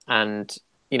 And,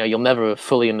 you know, you'll never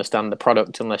fully understand the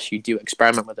product unless you do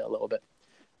experiment with it a little bit.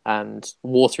 And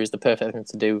water is the perfect thing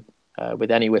to do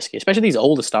with any whiskey, especially these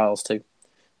older styles too,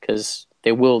 because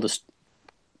they will just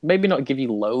maybe not give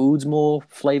you loads more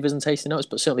flavors and tasting notes,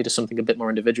 but certainly just something a bit more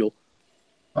individual.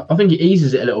 I think it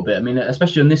eases it a little bit. I mean,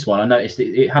 especially on this one, I noticed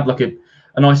it had like a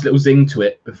nice little zing to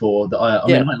it before that. I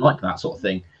mean, I like that sort of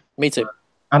thing. Me too.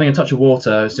 Adding a touch of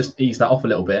water has just eased that off a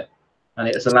little bit, and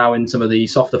it's allowing some of the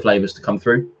softer flavors to come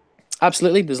through.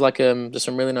 Absolutely. There's like there's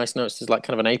some really nice notes. There's like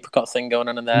kind of an apricot thing going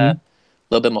on in there, a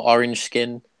little bit more orange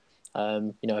skin.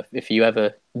 You know, if you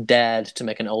ever dared to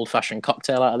make an old-fashioned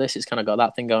cocktail out of this, it's kind of got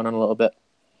that thing going on a little bit.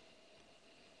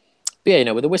 But yeah, you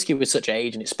know, with a whiskey with such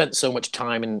age and it spent so much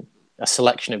time in a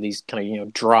selection of these kind of, you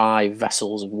know, dry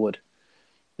vessels of wood,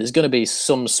 there's going to be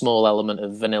some small element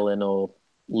of vanillin or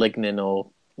lignin or,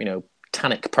 you know,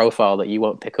 tannic profile that you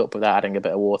won't pick up without adding a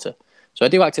bit of water. So I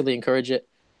do actively encourage it.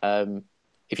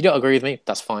 If you don't agree with me,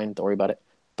 that's fine. Don't worry about it.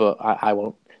 But I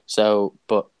won't. So,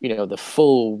 but, you know, the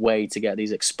full way to get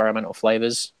these experimental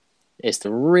flavors is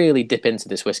to really dip into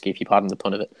this whiskey, if you pardon the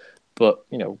pun of it. But,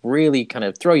 you know, really kind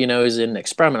of throw your nose in,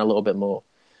 experiment a little bit more,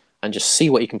 and just see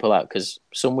what you can pull out. Because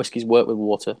some whiskies work with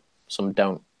water, some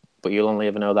don't. But you'll only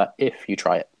ever know that if you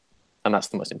try it. And that's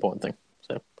the most important thing.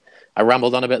 So I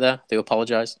rambled on a bit there. I do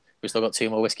apologise. We've still got 2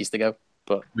 more whiskies to go.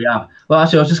 But yeah, well,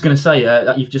 actually, I was just going to say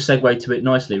that you've just segued to it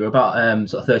nicely. We're about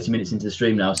sort of 30 minutes into the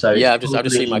stream now, so yeah, I've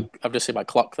just seen my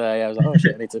clock there. Yeah, I was like, oh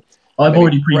shit, I need to. I've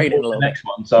already pre-recorded the next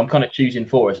one, so I'm kind of choosing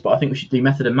for us. But I think we should do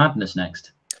Method of Madness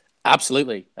next.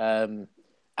 Absolutely,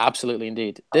 absolutely,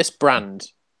 indeed. This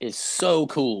brand is so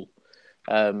cool.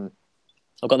 I've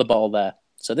got the bottle there.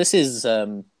 So this is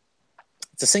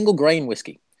it's a single grain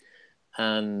whiskey,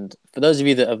 and for those of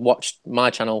you that have watched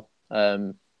my channel,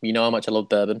 you know how much I love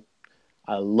bourbon.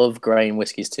 I love grain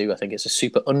whiskies too. I think it's a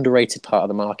super underrated part of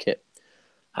the market.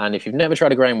 And if you've never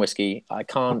tried a grain whiskey, I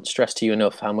can't stress to you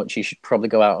enough how much you should probably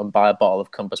go out and buy a bottle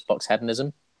of Compass Box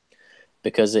Hedonism,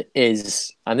 because it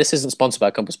is, and this isn't sponsored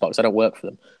by Compass Box, I don't work for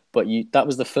them, but that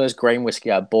was the first grain whiskey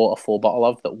I bought a full bottle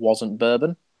of that wasn't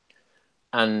bourbon.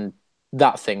 And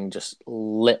that thing just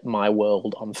lit my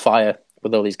world on fire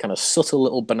with all these kind of subtle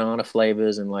little banana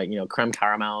flavors and, like, you know, creme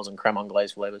caramels and creme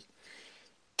anglaise flavors.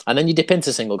 And then you dip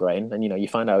into single grain and, you know, you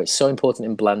find out it's so important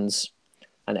in blends,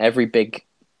 and every big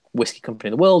whiskey company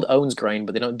in the world owns grain,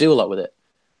 but they don't do a lot with it.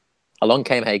 Along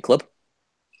came Hay Club,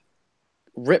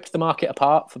 ripped the market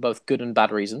apart for both good and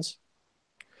bad reasons,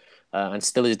 and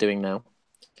still is doing now.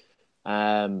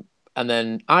 And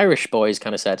then Irish boys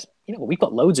kind of said, you know, we've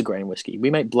got loads of grain whiskey.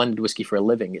 We make blended whiskey for a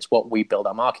living. It's what we build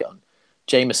our market on.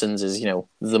 Jameson's is, you know,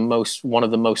 one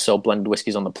of the most sold blended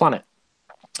whiskies on the planet,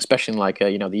 especially in, like,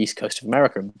 you know, the East Coast of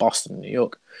America, in Boston and New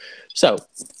York. So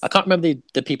I can't remember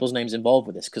the people's names involved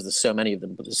with this because there's so many of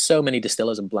them, but there's so many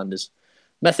distillers and blenders.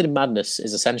 Method of Madness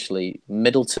is essentially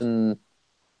Middleton's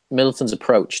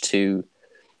approach to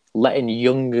letting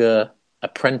younger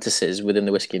apprentices within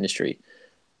the whiskey industry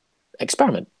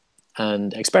experiment.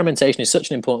 And experimentation is such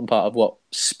an important part of what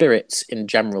spirits in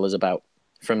general is about.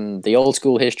 From the old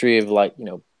school history of, like, you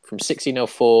know, from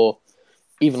 1604,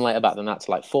 even later back than that,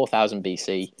 to like 4000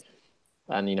 BC,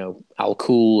 and, you know,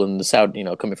 alcohol and the sound, you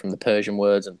know, coming from the Persian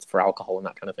words and for alcohol and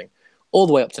that kind of thing, all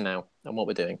the way up to now and what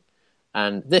we're doing.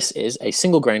 And this is a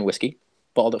single grain whiskey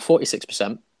bottled at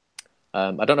 46%.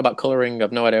 I don't know about colouring.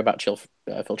 I've no idea about chill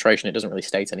filtration. It doesn't really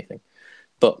state anything.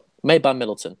 But made by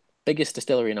Middleton, biggest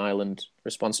distillery in Ireland,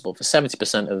 responsible for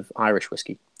 70% of Irish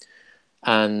whiskey.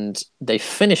 And they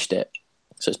finished it.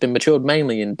 So it's been matured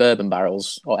mainly in bourbon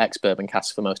barrels or ex-bourbon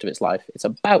casks for most of its life. It's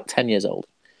about 10 years old.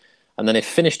 And then they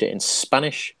finished it in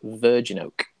Spanish virgin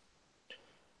oak.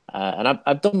 And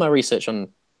I've done my research on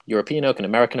European oak and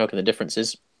American oak and the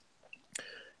differences.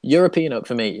 European oak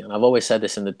for me, and I've always said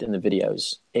this in the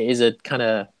videos, it is a kind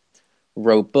of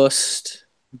robust,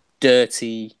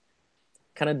 dirty,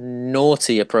 kind of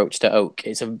naughty approach to oak.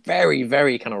 It's a very,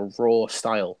 very kind of raw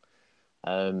style.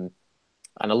 And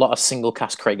a lot of single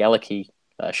cask Craig Ellicky,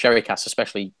 sherry casks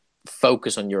especially,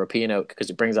 focus on European oak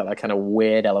because it brings out that kind of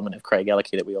weird element of Craig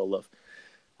Ellicky that we all love.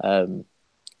 And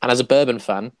as a bourbon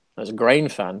fan, as a grain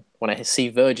fan, when I see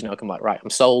virgin oak, I'm like, right,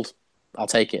 I'm sold. I'll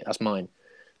take it. That's mine.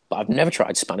 But I've never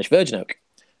tried Spanish virgin oak.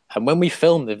 And when we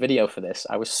filmed the video for this,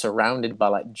 I was surrounded by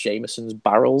like Jameson's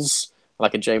barrels,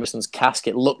 like a Jameson's cask.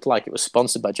 It looked like it was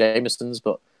sponsored by Jameson's,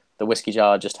 but the whiskey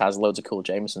jar just has loads of cool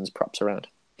Jameson's props around.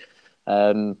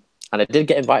 And I did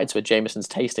get invited to a Jameson's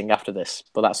tasting after this,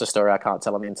 but that's a story I can't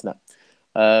tell on the internet.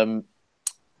 And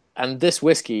this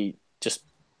whiskey just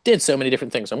did so many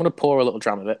different things. So I'm going to pour a little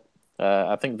dram of it.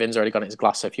 I think Vin's already got it in his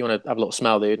glass, so if you want to have a little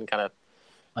smell, dude, and kind of...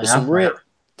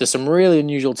 There's some really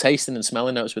unusual tasting and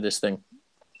smelling notes with this thing.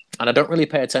 And I don't really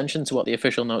pay attention to what the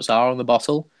official notes are on the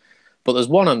bottle, but there's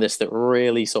one on this that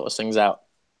really sort of sings out.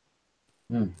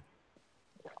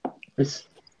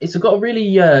 It's got a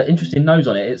really interesting nose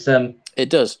on it. It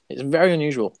does. It's very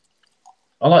unusual.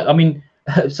 I mean,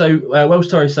 so Welsh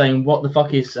Torre is saying, what the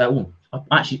fuck is...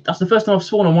 actually, that's the first time I've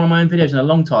sworn on one of my own videos in a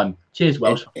long time. Cheers,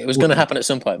 Welsh. It was going to happen at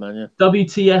some point, man, yeah.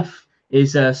 WTF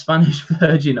is Spanish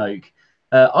virgin oak.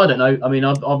 I don't know. I mean,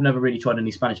 I've never really tried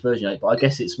any Spanish virgin oak, but I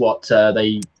guess it's what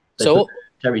they so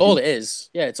all it is.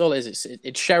 Yeah, it's all it is.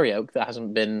 It's sherry oak that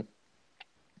hasn't been...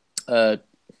 not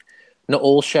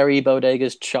all sherry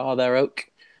bodegas char their oak,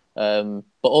 but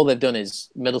all they've done is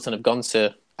Middleton have gone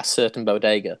to a certain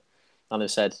bodega and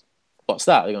they've said, what's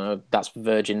that? They're going, oh, that's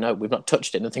virgin oak. We've not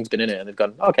touched it. Nothing's been in it. And they've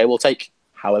gone, okay, we'll take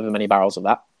however many barrels of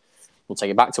that. We'll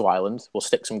take it back to Ireland. We'll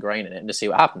stick some grain in it and just see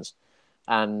what happens.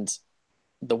 And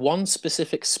the one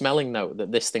specific smelling note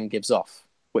that this thing gives off,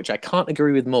 which I can't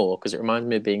agree with more because it reminds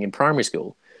me of being in primary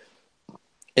school,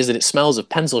 is that it smells of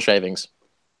pencil shavings.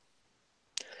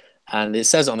 And it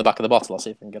says it on the back of the bottle. I'll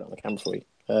see if I can get it on the camera for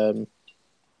you.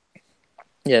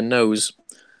 Yeah, nose.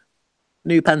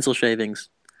 New pencil shavings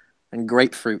and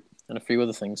grapefruit and a few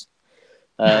other things.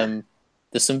 There's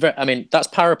some very... I mean, that's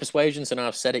power of persuasion, so now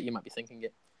I've said it, you might be thinking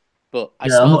it. But I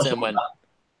smelled it and went...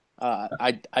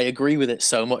 I agree with it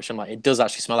so much. I'm like, it does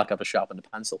actually smell like I've sharpened a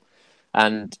pencil.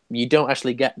 And you don't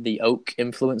actually get the oak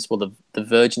influence, well, the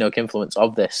virgin oak influence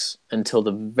of this until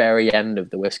the very end of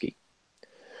the whiskey.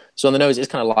 So on the nose, it's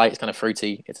kind of light, it's kind of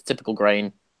fruity. It's a typical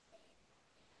grain.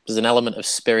 There's an element of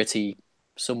spirity,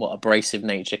 somewhat abrasive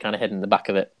nature kind of hidden in the back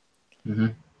of it. Mm-hmm.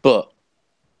 But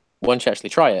once you actually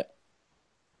try it,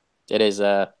 it is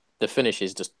the finish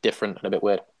is just different and a bit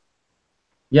weird.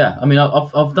 Yeah, I mean,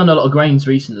 I've done a lot of grains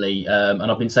recently, and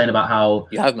I've been saying about how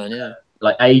you have, man, yeah.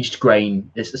 Like aged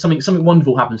grain, something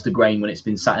wonderful happens to grain when it's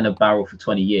been sat in a barrel for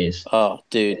 20 years. Oh,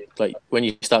 dude, like when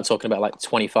you start talking about like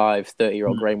 25,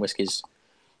 30-year-old grain whiskies,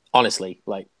 honestly,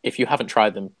 like if you haven't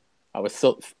tried them, I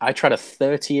tried a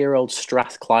 30-year-old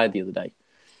Strathclyde the other day,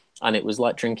 and it was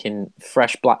like drinking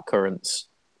fresh blackcurrants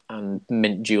and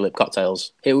mint julep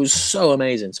cocktails. It was so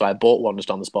amazing. So I bought one just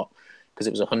on the spot because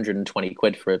it was 120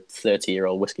 quid for a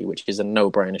 30-year-old whiskey, which is a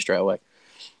no-brainer straight away.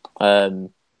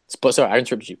 But sorry, I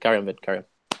interrupted you. Carry on, Vid. Carry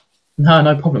on.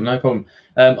 No problem.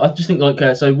 I just think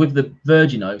like so with the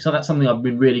virgin oak, so that's something I've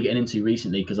been really getting into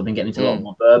recently because I've been getting into a lot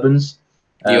more bourbons.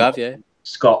 You have, yeah.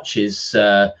 Scotch is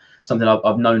something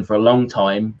I've known for a long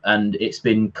time, and it's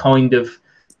been kind of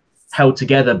held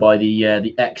together by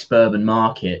the ex-bourbon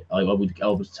market. I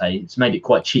would say it's made it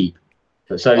quite cheap.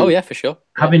 So oh yeah, for sure.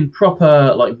 Having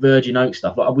proper like virgin oak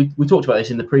stuff. Like we talked about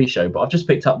this in the pre-show, but I've just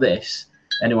picked up this.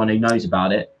 Anyone who knows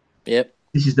about it. Yep.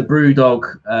 This is the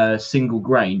Brewdog single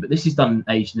grain, but this is done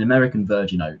aged in American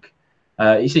virgin oak.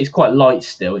 You see, it's quite light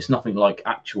still. It's nothing like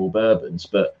actual bourbons,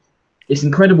 but it's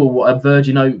incredible what a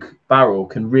virgin oak barrel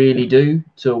can really do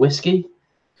to a whiskey.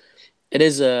 It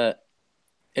is a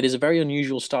very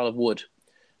unusual style of wood,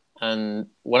 and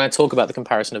when I talk about the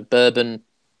comparison of bourbon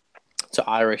to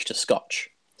Irish to Scotch,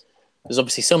 there's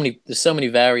obviously so many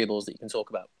variables that you can talk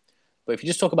about. But if you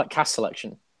just talk about cask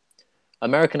selection,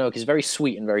 American oak is very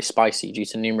sweet and very spicy due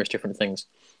to numerous different things,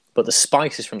 but the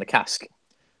spice is from the cask.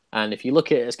 And if you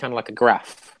look at it as kind of like a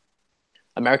graph,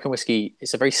 American whiskey,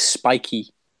 it's a very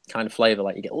spiky kind of flavor.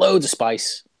 Like you get loads of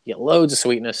spice, you get loads of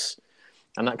sweetness,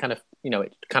 and that kind of,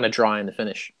 it kind of dry in the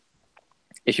finish.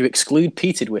 If you exclude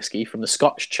peated whiskey from the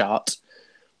Scotch chart,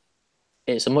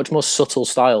 it's a much more subtle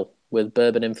style with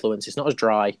bourbon influence. It's not as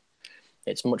dry.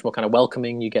 It's much more kind of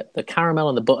welcoming. You get the caramel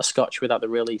and the butterscotch without the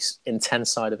really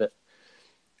intense side of it.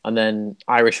 And then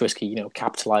Irish whiskey,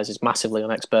 capitalizes massively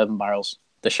on ex-bourbon barrels.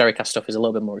 The sherry cask stuff is a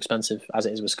little bit more expensive, as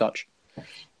it is with Scotch.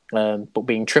 But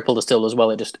being triple distilled as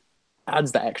well, it just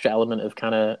adds that extra element of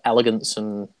kind of elegance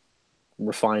and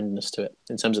refinedness to it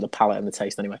in terms of the palate and the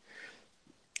taste anyway.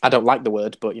 I don't like the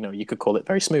word, but, you could call it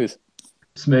very smooth.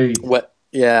 Smooth.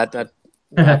 Yeah,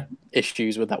 I have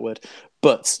issues with that word.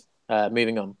 But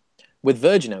moving on. With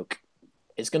virgin oak,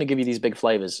 it's going to give you these big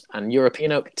flavors. And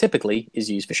European oak typically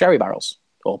is used for sherry barrels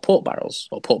or port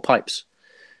pipes.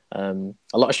 A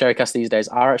lot of sherry casks these days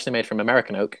are actually made from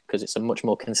American oak because it's a much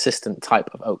more consistent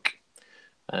type of oak.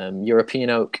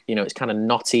 European oak, it's kind of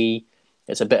knotty.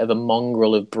 It's a bit of a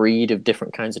mongrel of breed of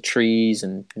different kinds of trees.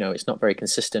 And, it's not very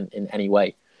consistent in any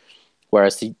way.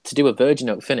 Whereas to do a virgin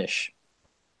oak finish,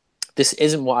 this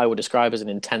isn't what I would describe as an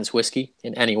intense whiskey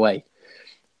in any way.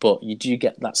 But you do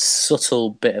get that subtle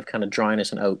bit of kind of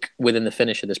dryness and oak within the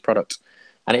finish of this product.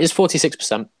 And it is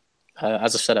 46%.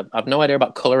 As I said, I've no idea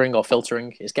about colouring or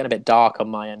filtering. It's getting a bit dark on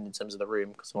my end in terms of the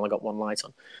room because I've only got one light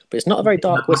on. But it's not a very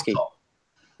dark whiskey.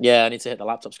 Yeah, I need to hit the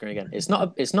laptop screen again. It's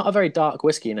not a very dark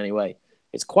whiskey in any way.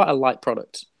 It's quite a light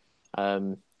product.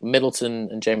 Middleton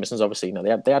and Jameson's, obviously,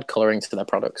 they add colouring to their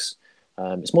products.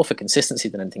 It's more for consistency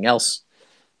than anything else.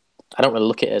 I don't really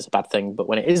look at it as a bad thing, but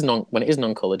when it is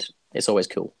non-coloured, it's always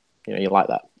cool. You like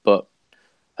that. But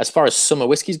as far as summer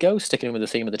whiskies go, sticking in with the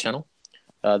theme of the channel,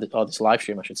 or this live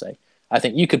stream, I should say, I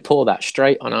think you could pour that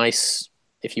straight on ice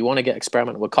if you want to get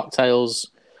experimental with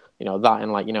cocktails. That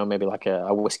and maybe like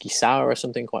a whiskey sour or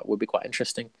something would be quite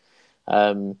interesting.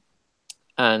 And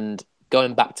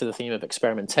going back to the theme of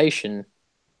experimentation,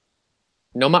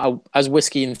 no matter, as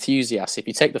whiskey enthusiasts, if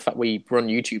you take the fact we run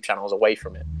YouTube channels away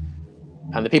from it,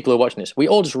 and the people who are watching this, we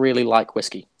all just really like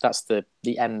whiskey. That's the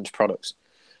end products.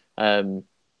 The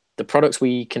products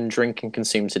we can drink and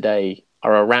consume today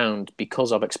are around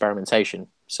because of experimentation.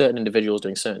 Certain individuals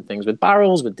doing certain things with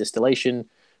barrels, with distillation,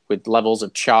 with levels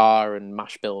of char and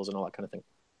mash bills and all that kind of thing.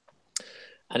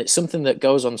 And it's something that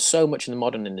goes on so much in the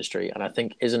modern industry and I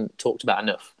think isn't talked about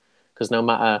enough. Because no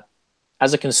matter,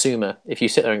 as a consumer, if you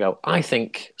sit there and go, I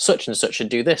think such and such should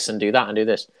do this and do that and do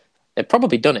this, they've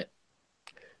probably done it.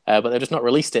 But they've just not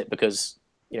released it because,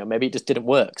 maybe it just didn't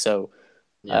work. So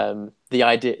the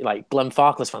idea, like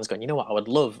Glenfarclas fans going, I would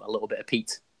love a little bit of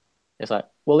peat. It's like,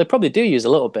 well, they probably do use a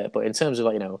little bit, but in terms of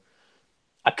a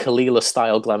Kalila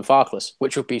style Glenfarclas,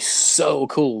 which would be so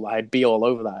cool, I'd be all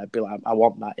over that. I'd be like, I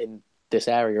want that in this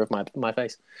area of my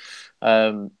face.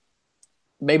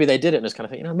 Maybe they did it and it's kind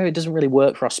of thing, maybe it doesn't really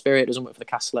work for our spirit, it doesn't work for the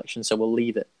cask selection, so we'll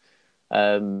leave it.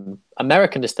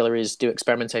 American distilleries do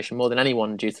experimentation more than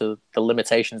anyone due to the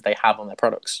limitations they have on their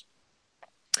products.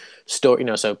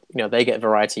 They get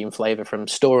variety and flavor from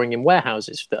storing in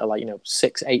warehouses that are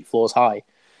 6-8 floors high,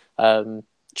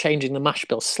 changing the mash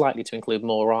bill slightly to include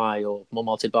more rye or more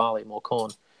malted barley, more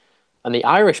corn. And the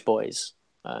Irish boys,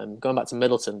 going back to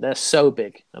Middleton, they're so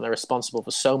big and they're responsible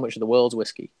for so much of the world's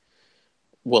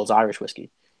Irish whiskey,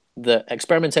 that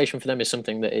experimentation for them is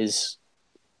something that is,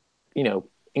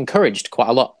 encouraged quite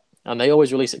a lot. And they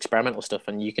always release experimental stuff.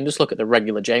 And you can just look at the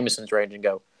regular Jameson's range and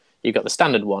go, you've got the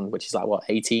standard one, which is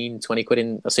 18, 20 quid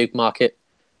in a supermarket.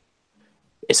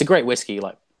 It's a great whiskey.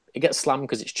 It gets slammed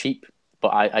because it's cheap, but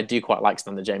I do quite like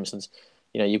standard Jameson's.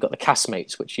 You've got the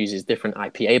Caskmates, which uses different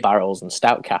IPA barrels and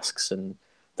stout casks, and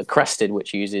the Crested,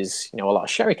 which uses, a lot of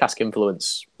sherry cask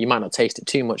influence. You might not taste it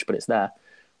too much, but it's there.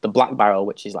 The Black Barrel,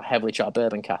 which is heavily charred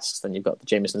bourbon casks. Then you've got the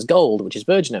Jameson's Gold, which is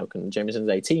virgin oak, and the Jameson's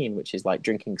 18, which is like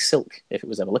drinking silk if it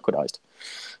was ever liquidized.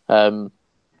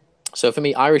 So for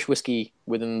me, Irish whiskey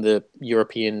within the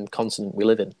European continent we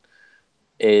live in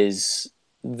is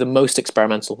the most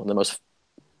experimental and the most,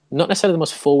 not necessarily the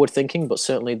most forward thinking, but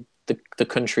certainly the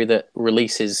country that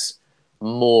releases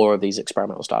more of these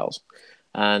experimental styles.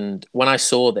 And when I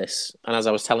saw this, and as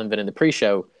I was telling Vin in the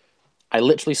pre-show, I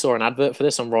literally saw an advert for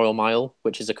this on Royal Mile,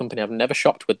 which is a company I've never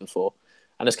shopped with before.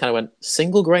 And just kind of went,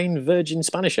 single grain virgin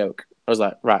Spanish oak. I was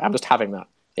like, right, I'm just having that.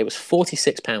 It was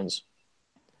 £46,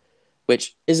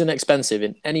 which isn't expensive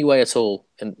in any way at all.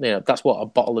 And that's what a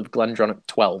bottle of Glendronach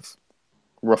 12,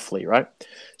 roughly, right?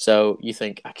 So you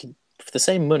think, for the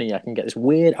same money, I can get this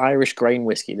weird Irish grain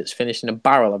whiskey that's finished in a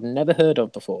barrel I've never heard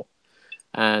of before.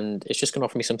 And it's just going to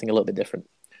offer me something a little bit different.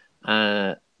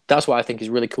 That's what I think is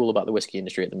really cool about the whiskey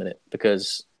industry at the minute,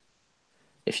 because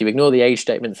if you ignore the age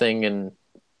statement thing and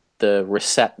the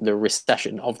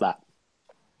recession of that.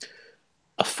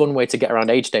 A fun way to get around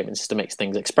age statements is to make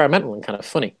things experimental and kind of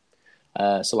funny.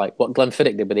 So like what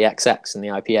Glenfiddich did with the XX and the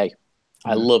IPA.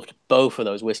 I loved both of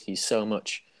those whiskies so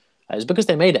much. It's because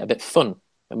they made it a bit fun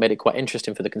and made it quite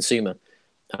interesting for the consumer.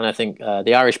 And I think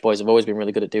the Irish boys have always been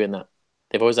really good at doing that.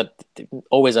 They've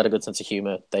always had a good sense of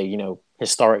humor. They, you know,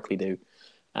 historically do.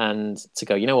 And to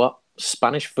go, you know what,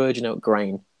 Spanish virgin oak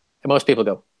grain. And most people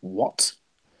go, what?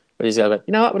 But he's going,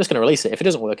 you know what, we're just going to release it. If it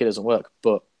doesn't work, it doesn't work.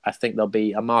 But I think there'll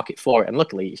be a market for it. And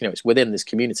luckily, you know, it's within this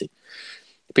community.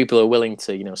 People are willing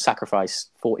to, you know, sacrifice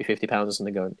 40, 50 pounds or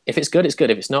something going, if it's good, it's good.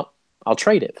 If it's not, I'll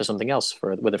trade it for something else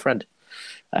with a friend.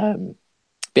 But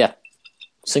yeah,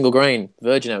 single grain,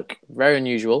 virgin oak, very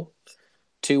unusual.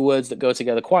 Two words that go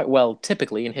together quite well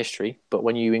typically in history, but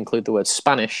when you include the word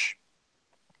Spanish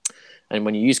and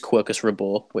when you use Quercus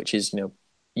rubor, which is, you know,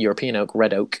 European oak,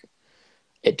 red oak,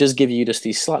 it does give you just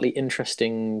these slightly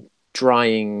interesting,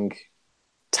 drying,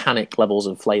 tannic levels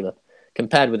of flavour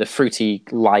compared with a fruity,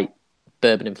 light,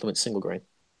 bourbon-influenced single grain.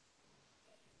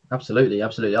 Absolutely.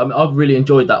 I've really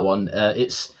enjoyed that one.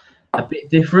 It's a bit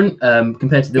different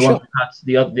compared to the ones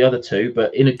we've had, the other two,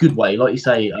 but in a good way. Like you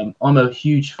say, I'm a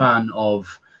huge fan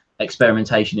of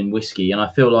experimentation in whiskey, and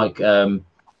I feel like,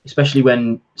 especially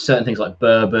when certain things like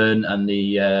bourbon and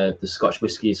the Scotch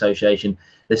Whisky Association,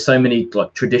 there's so many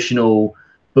like traditional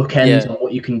bookends on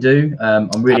what you can do. I'm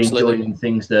really enjoying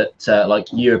things that like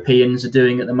Europeans are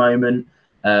doing at the moment.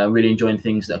 Really enjoying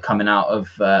things that are coming out of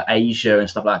Asia and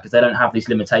stuff like that, because they don't have these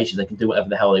limitations. They can do whatever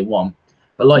the hell they want.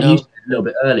 But like you said a little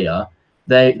bit earlier,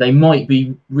 they might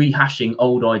be rehashing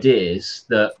old ideas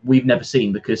that we've never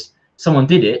seen because someone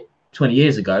did it 20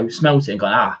 years ago, smelt it and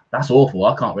gone, that's awful,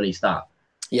 I can't release that.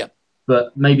 Yeah.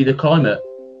 But maybe the climate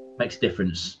makes a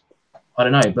difference. I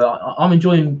don't know, but I'm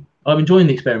enjoying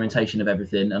the experimentation of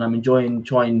everything, and I'm enjoying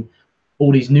trying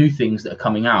all these new things that are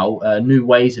coming out, new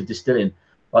ways of distilling.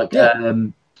 Like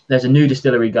there's a new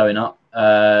distillery going up.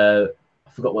 I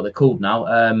forgot what they're called now.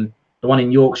 The one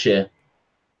in Yorkshire.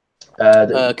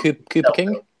 Cooper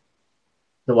King.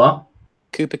 The what?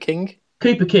 Cooper King.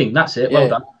 Cooper King. That's it.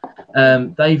 Well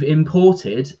done. They've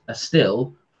imported a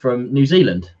still from New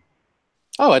Zealand.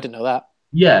 Oh, I didn't know that.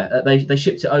 Yeah, they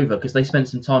shipped it over because they spent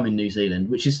some time in New Zealand,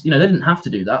 which is, you know, they didn't have to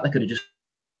do that. They could have just.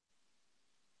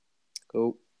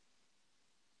 Cool.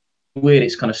 Weird.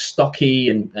 It's kind of stocky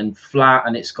and flat,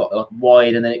 and it's got like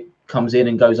wide, and then it comes in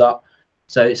and goes up.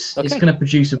 So it's going to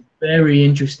produce a very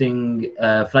interesting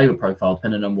flavor profile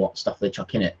depending on what stuff they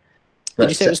chuck in it. But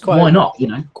did you say it was quite? Why not? You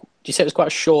know. Did you say it was quite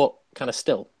a short kind of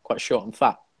still, quite short and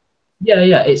fat?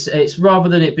 Yeah. It's rather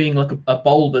than it being like a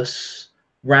bulbous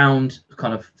round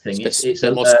kind of thing. It's a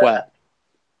bit more square.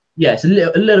 Yeah, it's a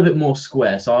little bit more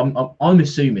square. So I'm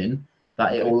assuming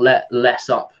that it will let less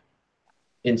up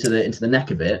into the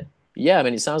neck of it. Yeah, I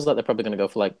mean, it sounds like they're probably going to go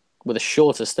for like with a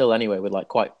shorter still anyway, with like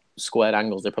quite squared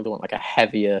angles. They probably want like a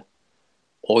heavier,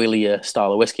 oilier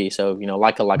style of whiskey. So, you know,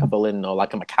 like a Lagavulin or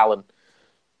like a Macallan,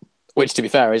 which to be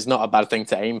fair is not a bad thing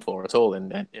to aim for at all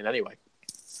in any way.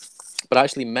 But I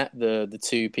actually met the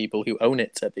two people who own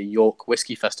it at the York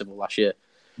Whiskey Festival last year.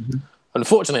 Mm-hmm.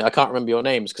 Unfortunately, I can't remember your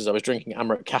names because I was drinking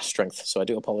Amrit Cask Strength, so I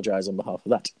do apologise on behalf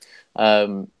of that.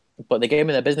 But they gave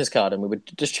me their business card and we were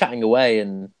just chatting away,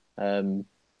 and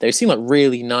they seem like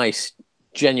really nice,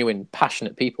 genuine,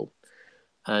 passionate people.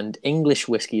 And English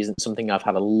whiskey isn't something I've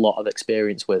had a lot of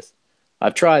experience with.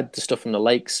 I've tried the stuff from the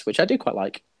lakes, which I do quite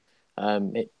like.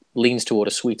 It leans toward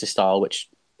a sweeter style, which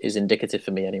is indicative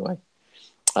for me anyway.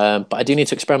 But I do need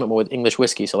to experiment more with English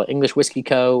whiskey. So like English Whiskey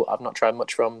Co., I've not tried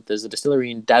much from. There's a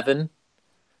distillery in Devon,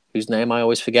 whose name I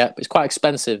always forget. But it's quite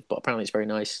expensive, but apparently it's very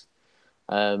nice.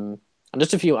 And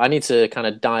just a few, I need to kind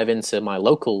of dive into my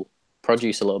local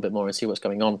produce a little bit more and see what's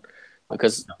going on.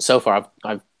 Because so far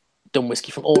I've done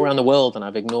whiskey from all around the world and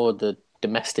I've ignored the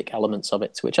domestic elements of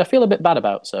it, which I feel a bit bad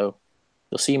about. So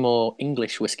you'll see more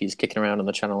English whiskies kicking around on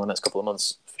the channel in the next couple of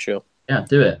months, for sure. Yeah,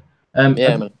 do it.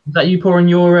 Yeah, man. Is that you pouring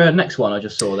your next one I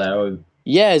just saw there? Or...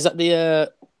 Yeah, is that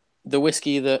the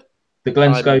whiskey that the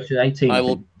Glen Scotia 18? I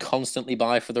will constantly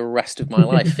buy for the rest of my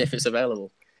life if it's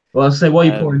available. Well, I'll say while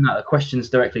you're pouring that, a question's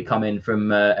directly come in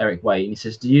from Eric Waite, and he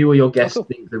says, do you or your guests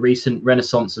think the recent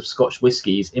renaissance of Scotch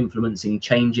whisky is influencing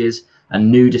changes and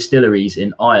new distilleries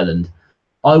in Ireland?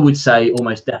 I would say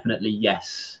almost definitely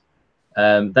yes.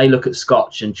 They look at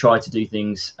Scotch and try to do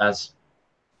things as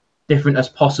different as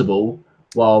possible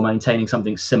while maintaining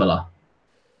something similar.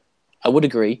 I would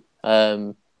agree.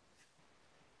 It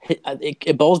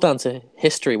boils down to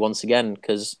history once again,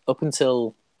 because up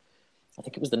until I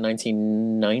think it was the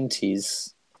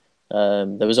 1990s,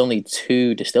 there was only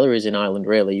two distilleries in Ireland,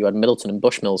 really. You had Middleton and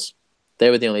Bushmills. They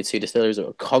were the only two distilleries that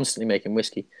were constantly making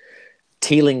whiskey.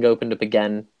 Teeling opened up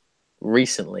again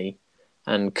recently,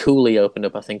 and Cooley opened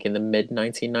up, I think, in the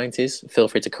mid-1990s. Feel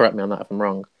free to correct me on that if I'm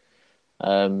wrong.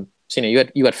 So,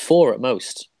 you had four at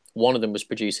most. One of them was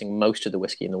producing most of the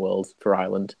whiskey in the world for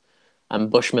Ireland.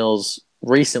 And Bushmills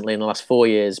recently, in the last 4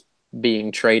 years,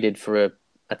 being traded for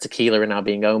a tequila and now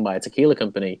being owned by a tequila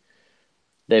company,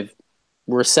 they've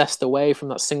recessed away from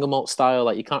that single malt style.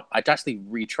 Like, you can't. I actually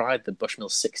retried the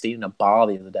Bushmills 16 in a bar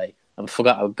the other day and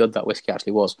forgot how good that whiskey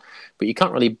actually was. But you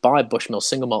can't really buy Bushmills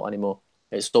single malt anymore.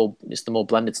 It's the more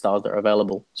blended styles that are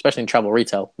available, especially in travel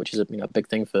retail, which is a big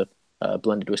thing for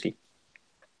blended whiskey.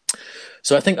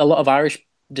 So I think a lot of Irish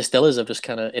distillers have just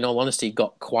kind of, in all honesty,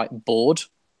 got quite bored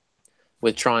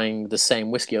with trying the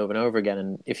same whiskey over and over again.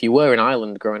 And if you were in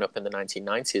Ireland growing up in the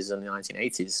 1990s and the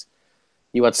 1980s,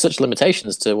 you had such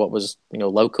limitations to what was,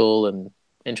 local and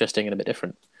interesting and a bit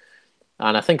different.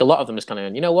 And I think a lot of them is kind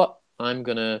of, you know what, I'm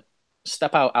going to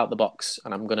step out the box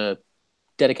and I'm going to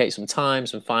dedicate some time,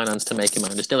 some finance to making my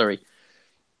own distillery.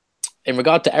 In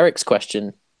regard to Eric's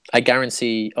question, I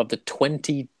guarantee of the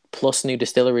 20 plus new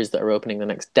distilleries that are opening the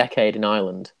next decade in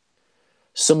Ireland,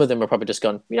 some of them are probably just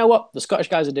gone, you know what, the Scottish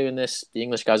guys are doing this, the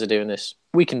English guys are doing this,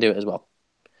 we can do it as well.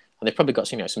 And they've probably got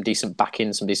some decent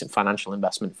backing, some decent financial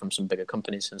investment from some bigger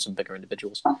companies and some bigger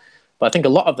individuals. But I think a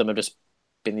lot of them have just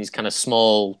been these kind of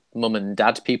small mum and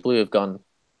dad people who have gone,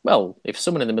 well, if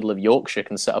someone in the middle of Yorkshire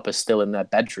can set up a still in their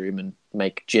bedroom and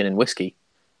make gin and whiskey,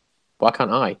 why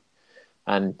can't I?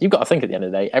 And you've got to think at the end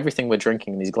of the day, everything we're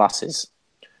drinking in these glasses,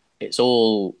 it's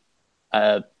all,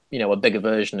 a bigger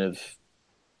version of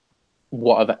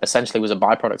what essentially was a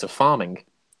byproduct of farming.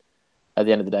 At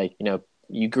the end of the day,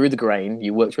 you grew the grain,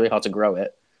 you worked really hard to grow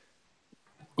it.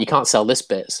 You can't sell this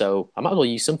bit, so I might as well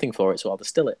use something for it, so I'll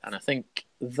distill it. And I think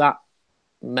that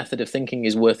method of thinking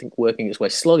is working its way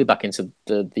slowly back into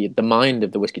the mind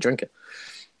of the whiskey drinker.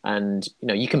 And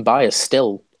you can buy a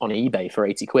still on eBay for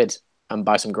 80 quid and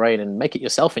buy some grain and make it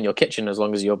yourself in your kitchen, as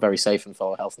long as you're very safe and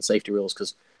follow health and safety rules,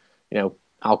 because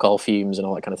alcohol fumes and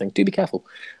all that kind of thing. Do be careful.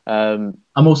 I'm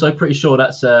also pretty sure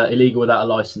that's illegal without a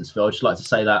license, Phil. I'd just like to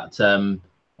say that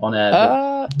on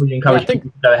air. We encourage people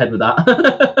to go ahead with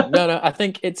that. No, I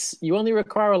think you only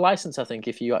require a license, I think,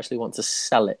 if you actually want to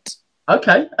sell it.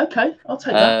 Okay, I'll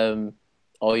take that.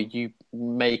 Or you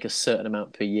make a certain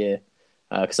amount per year.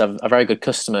 Because I have a very good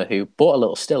customer who bought a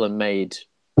little still and made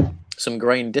some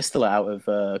grain distillate out of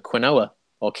quinoa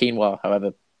or quinoa,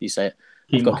 however you say it.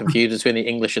 I've got confused between the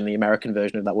English and the American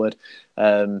version of that word.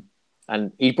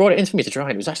 And he brought it in for me to try,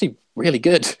 and it was actually really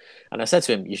good. And I said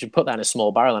to him, you should put that in a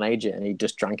small barrel and age it. And he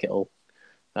just drank it all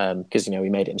because, he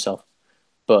made it himself.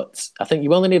 But I think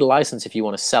you only need a license if you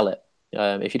want to sell it.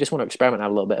 If you just want to experiment and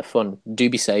have a little bit of fun, do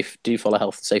be safe, do follow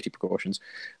health and safety precautions.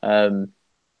 But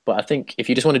I think if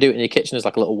you just want to do it in your kitchen as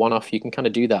like a little one-off, you can kind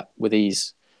of do that with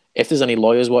ease. If there's any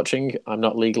lawyers watching, I'm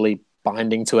not legally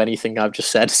binding to anything I've just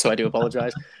said, so I do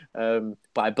apologize. But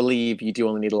I believe you do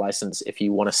only need a license if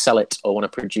you want to sell it or want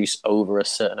to produce over a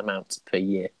certain amount per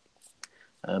year.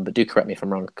 But do correct me if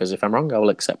I'm wrong, because if I'm wrong, I will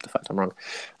accept the fact I'm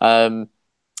wrong.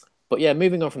 But yeah,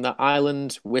 moving on from that,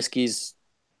 Ireland whiskies,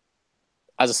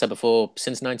 as I said before,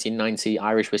 since 1990,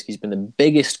 Irish whiskey's been the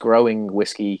biggest growing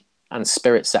whiskey and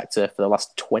spirit sector for the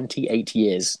last 28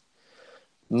 years.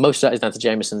 Most of that is down to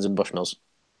Jameson's and Bushmills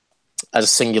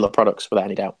as singular products, without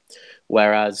any doubt.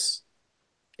 Whereas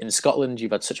in Scotland,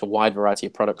 you've had such a wide variety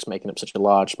of products making up such a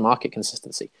large market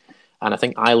consistency. And I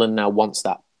think Ireland now wants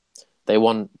that. They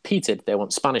want peated, they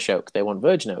want Spanish oak, they want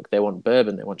virgin oak, they want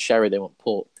bourbon, they want sherry, they want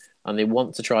port. And they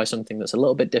want to try something that's a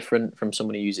little bit different from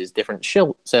someone who uses different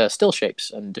still shapes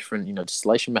and different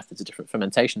distillation methods, different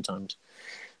fermentation times.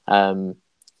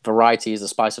 Variety is the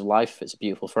spice of life. It's a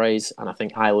beautiful phrase. And I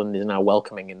think Ireland is now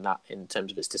welcoming in that in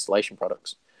terms of its distillation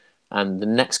products. And the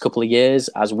next couple of years,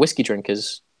 as whiskey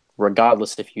drinkers,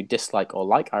 regardless if you dislike or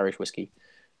like Irish whiskey,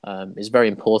 is very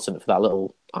important for that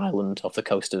little island off the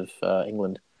coast of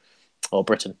England, or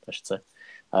Britain, I should say.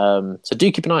 So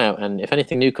do keep an eye out. And if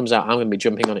anything new comes out, I'm going to be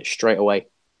jumping on it straight away,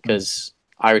 because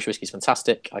Irish whiskey is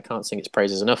fantastic. I can't sing its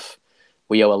praises enough.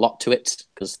 We owe a lot to it,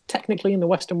 because technically in the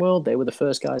Western world, they were the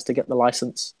first guys to get the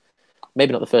license.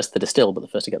 Maybe not the first to distill, but the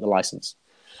first to get the license.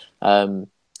 But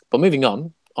moving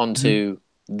on to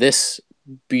this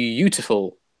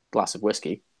beautiful glass of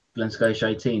whiskey. Glen Scotia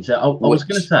 18. So I was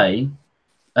going to say,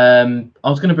 I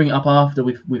was going to bring it up after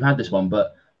we've had this one,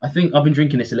 but I think I've been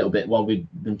drinking this a little bit while we've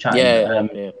been chatting.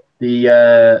 Yeah.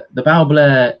 The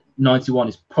Balblair 91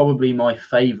 is probably my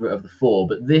favourite of the four,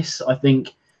 but this, I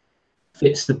think,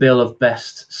 fits the bill of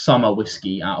best summer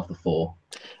whiskey out of the four.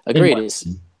 Agreed.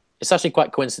 It's actually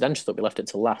quite coincidental that we left it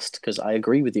to last, because I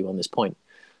agree with you on this point.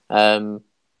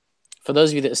 For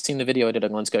those of you that have seen the video I did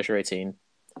on Glen Scotia 18,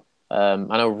 I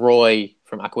know Roy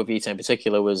from Aquavita in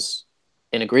particular was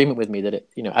in agreement with me that it,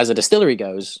 as a distillery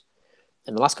goes,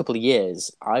 in the last couple of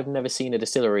years, I've never seen a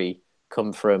distillery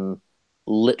come from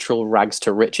literal rags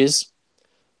to riches.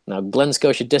 Now, Glen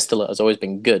Scotia Distillate has always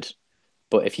been good,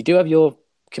 but if you do have your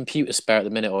computer spare at the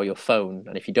minute or your phone,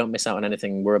 and if you don't miss out on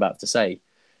anything we're about to say,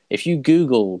 if you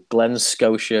Google Glen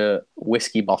Scotia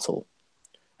whiskey bottle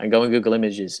and go and Google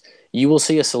images, you will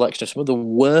see a selection of some of the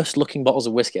worst looking bottles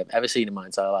of whiskey I've ever seen in my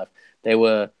entire life. They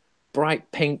were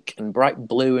bright pink and bright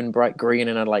blue and bright green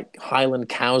and had like Highland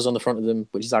cows on the front of them,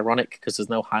 which is ironic because there's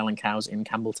no Highland cows in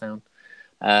Campbelltown.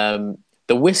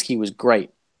 The whiskey was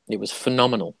great. It was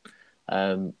phenomenal.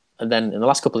 And then in the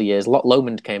last couple of years,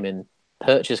 Lomond came in,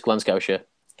 purchased Glen Scotia,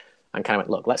 and kind of went,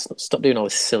 look, let's stop doing all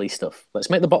this silly stuff. Let's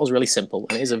make the bottles really simple.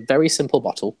 And it is a very simple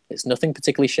bottle. It's nothing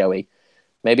particularly showy,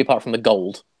 maybe apart from the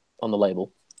gold on the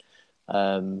label.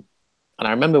 And I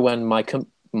remember when my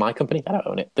company, I don't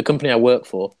own it, the company I work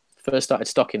for, first started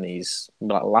stocking these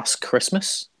like last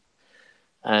Christmas.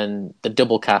 And the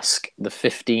double cask, the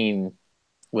 15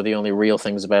 were the only real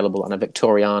things available, and a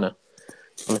Victoriana.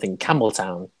 I'm thinking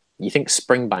Campbelltown. You think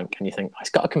Springbank, and you think, it's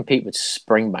got to compete with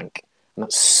Springbank. And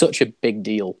that's such a big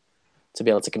deal to be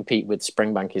able to compete with.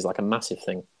 Springbank is like a massive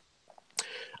thing.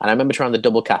 And I remember trying the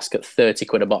double cask at 30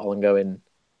 quid a bottle and going,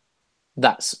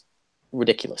 that's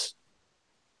ridiculous.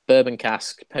 Bourbon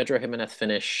cask, Pedro Jimenez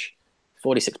finish,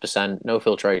 46%, no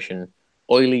filtration,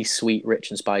 oily, sweet, rich,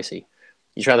 and spicy.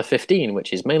 You try the 15,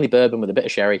 which is mainly bourbon with a bit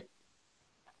of sherry,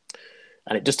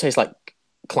 and it just tastes like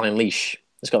Klein Leash.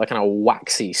 It's got that kind of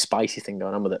waxy, spicy thing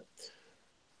going on with it.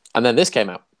 And then this came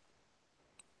out.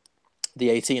 The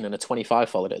 18 and a 25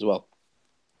 followed it as well.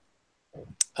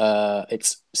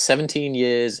 It's 17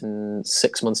 years and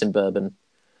 6 months in bourbon,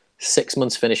 6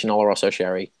 months finish in Oloroso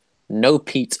sherry, no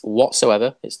peat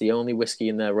whatsoever. It's the only whiskey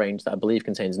in their range that I believe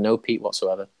contains no peat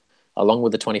whatsoever, along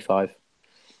with the 25.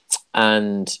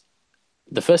 And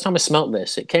the first time I smelt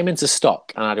this, it came into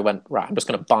stock, and I went, right, I'm just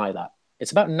going to buy that.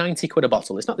 It's about 90 quid a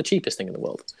bottle. It's not the cheapest thing in the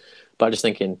world. But I'm just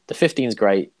thinking, the 15 is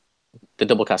great. The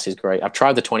double cask is great. I've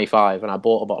tried the 25, and I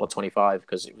bought a bottle of 25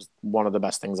 because it was one of the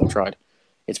best things I've tried.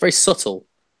 It's very subtle,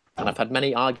 and I've had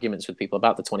many arguments with people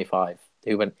about the 25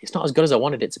 who went, it's not as good as I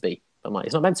wanted it to be. I'm like,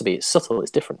 it's not meant to be. It's subtle.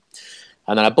 It's different.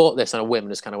 And then I bought this on a whim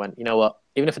and just kind of went, you know what?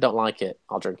 Even if I don't like it,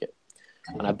 I'll drink it.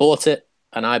 And I bought it,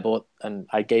 and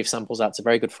I gave samples out to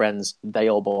very good friends. They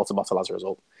all bought a bottle as a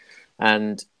result.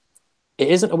 And it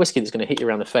isn't a whiskey that's going to hit you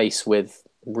around the face with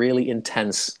really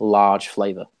intense, large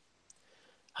flavor.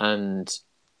 And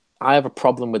I have a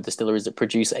problem with distilleries that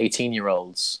produce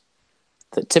 18-year-olds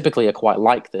that typically are quite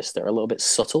like this. They're a little bit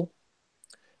subtle,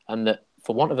 and that,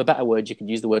 for want of a better word, you could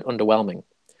use the word underwhelming.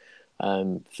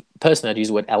 Personally, I'd use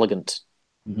the word elegant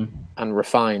and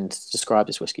refined to describe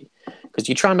this whiskey. Because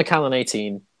you try Macallan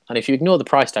 18, and if you ignore the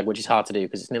price tag, which is hard to do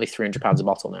because it's nearly £300 a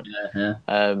bottle now.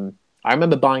 Yeah. I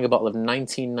remember buying a bottle of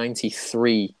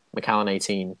 1993 Macallan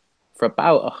 18 for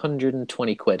about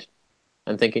 120 quid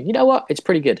and thinking, you know what, it's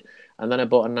pretty good. And then I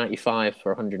bought a 95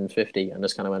 for 150 and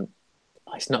just kind of went,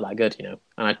 oh, it's not that good,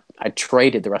 And I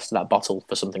traded the rest of that bottle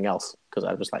for something else because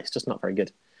I was like, it's just not very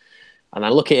good. And I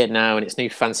look at it now, and it's new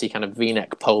fancy kind of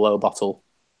V-neck polo bottle.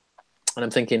 And I'm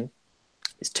thinking,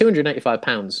 it's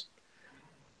 £285.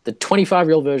 The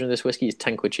 25-year-old version of this whiskey is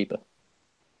 10 quid cheaper.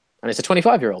 And it's a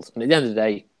 25-year-old. And at the end of the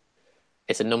day,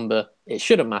 it's a number. It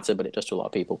shouldn't matter, but it does to a lot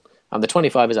of people. And the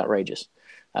 25 is outrageous.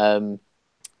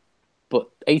 But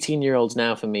 18-year-olds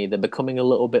now, for me, they're becoming a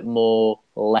little bit more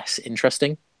less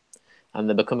interesting. And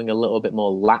they're becoming a little bit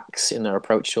more lax in their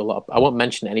approach to a lot of... I won't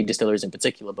mention any distilleries in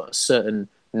particular, but a certain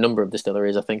number of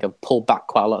distilleries, I think, have pulled back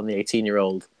quite a lot on the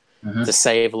 18-year-old to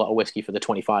save a lot of whiskey for the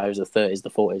 25s, the 30s, the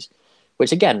 40s.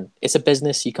 Which, again, it's a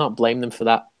business. You can't blame them for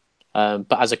that.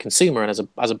 But as a consumer and as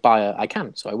a buyer, I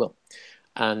can, so I will.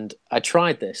 And I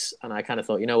tried this, and I kind of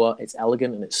thought, you know what? It's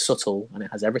elegant, and it's subtle, and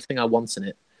it has everything I want in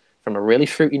it. From a really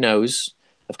fruity nose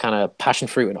of kind of passion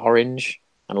fruit and orange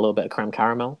and a little bit of creme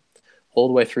caramel, all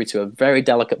the way through to a very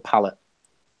delicate palate,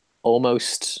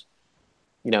 almost,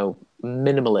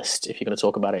 minimalist, if you're going to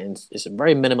talk about it. It's a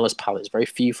very minimalist palate. It's very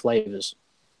few flavors.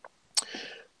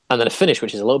 And then a finish,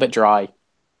 which is a little bit dry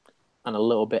and a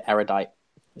little bit erudite.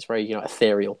 It's very,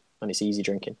 ethereal, and it's easy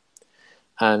drinking.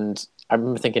 And I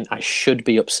remember thinking, I should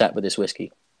be upset with this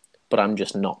whiskey, but I'm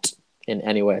just not in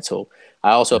any way at all.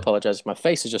 I also apologize. My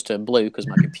face has just turned blue because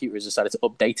my computer has decided to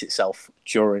update itself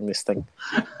during this thing.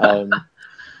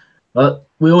 But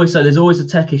we always say there's always a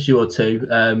tech issue or two.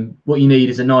 What you need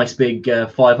is a nice big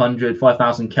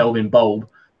 5,000 Kelvin bulb.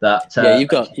 That you've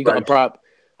got a bribe.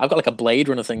 I've got like a Blade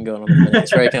Runner thing going on at the minute.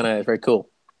 It's very very cool.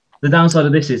 The downside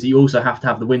of this is you also have to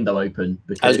have the window open.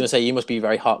 Because I was going to say, you must be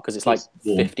very hot because it's like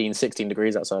 15, 16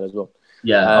 degrees outside as well.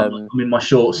 Yeah, I'm in my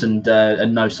shorts and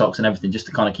no socks and everything just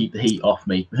to kind of keep the heat off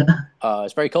me.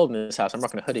 It's very cold in this house. I'm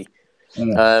rocking a hoodie.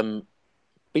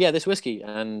 But yeah, this whiskey,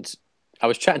 and I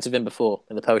was chatting to Vin before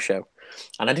in the post show,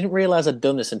 and I didn't realize I'd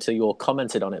done this until you all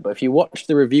commented on it. But if you watched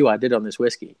the review I did on this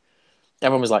whiskey,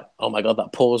 everyone was like, "Oh my god,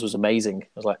 that pause was amazing." I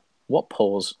was like, "What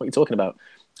pause? What are you talking about?"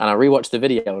 And I rewatched the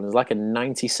video, and there's like a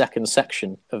 90-second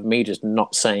section of me just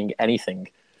not saying anything.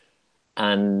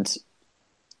 And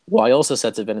what I also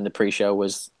said to Vin in the pre-show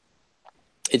was,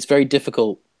 it's very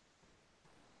difficult.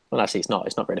 Well, actually, it's not.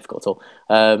 It's not very difficult at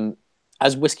all.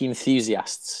 As whiskey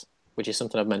enthusiasts, which is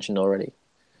something I've mentioned already,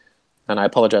 and I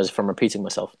apologize if I'm repeating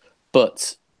myself,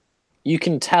 but you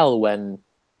can tell when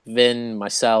Vin,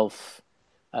 myself,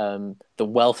 the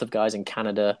wealth of guys in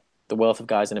Canada, the wealth of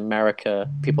guys in America,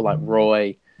 people like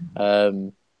Roy,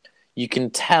 you can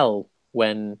tell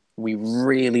when we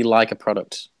really like a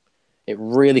product. It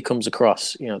really comes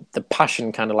across, you know, the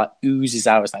passion kind of like oozes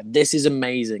out. It's like, this is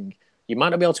amazing. You might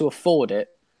not be able to afford it,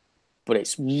 but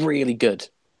it's really good.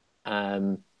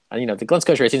 And, you know, the Glen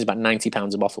Scotia 18 is about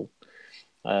 £90 a bottle,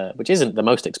 which isn't the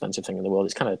most expensive thing in the world.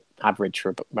 It's kind of average for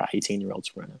about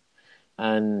 18-year-olds right now.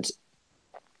 And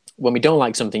when we don't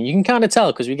like something, you can kind of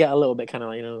tell because we get a little bit kind of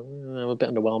like, you know, we're a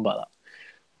bit underwhelmed by that.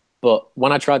 But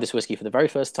when I tried this whiskey for the very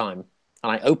first time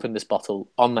and I opened this bottle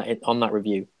on that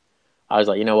review, I was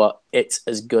like, you know what? It's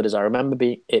as good as I remember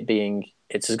it being.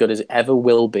 It's as good as it ever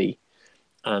will be.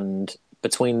 And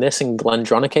between this and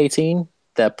Glendronach 18,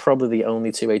 they're probably the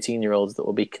only two 18-year-olds that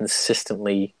will be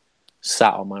consistently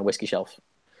sat on my whiskey shelf.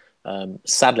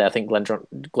 Sadly, I think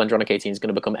Glendronach 18 is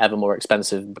going to become ever more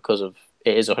expensive because of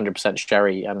it is 100%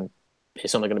 sherry, and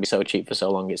it's only going to be so cheap for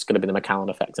so long. It's going to be the Macallan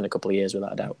effect in a couple of years,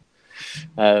 without a doubt.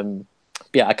 But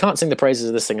yeah, I can't sing the praises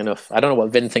of this thing enough. I don't know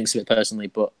what Vin thinks of it personally,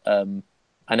 but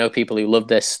I know people who love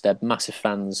this. They're massive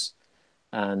fans.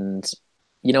 And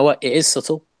you know what? It is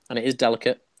subtle and it is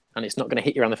delicate, and it's not going to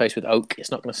hit you around the face with oak.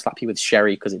 It's not going to slap you with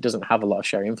sherry because it doesn't have a lot of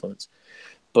sherry influence.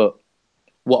 But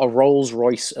what a Rolls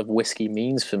Royce of whiskey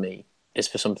means for me is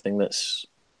for something that's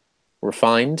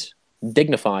refined,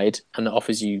 dignified, and that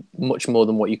offers you much more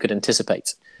than what you could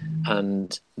anticipate.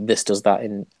 And this does that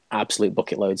in absolute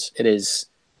bucket loads. It is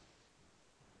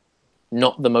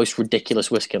not the most ridiculous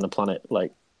whiskey on the planet.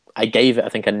 Like, I gave it, I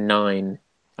think, a 9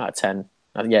 out of 10.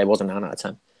 Yeah, it was a 9 out of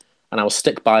 10. And I will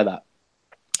stick by that.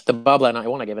 The Balblair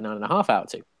 91, I gave a 9.5 out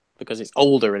of 2 because it's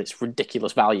older and it's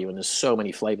ridiculous value and there's so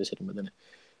many flavours hidden within it.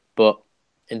 But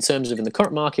in terms of in the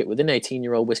current market, within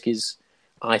 18-year-old whiskies,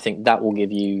 I think that will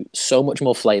give you so much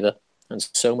more flavour and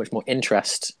so much more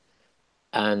interest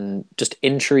and just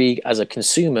intrigue as a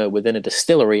consumer within a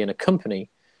distillery and a company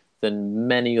than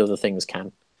many other things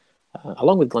can,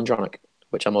 along with Glendronach,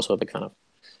 which I'm also a big fan of.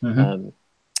 Mm-hmm.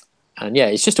 And yeah,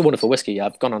 it's just a wonderful whiskey.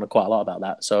 I've gone on quite a lot about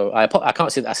that, so I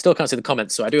still can't see the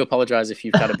comments. So I do apologise if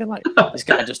you've kind of been like, this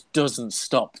guy just doesn't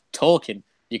stop talking.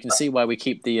 You can see why we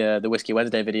keep the Whisky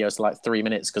Wednesday videos to like 3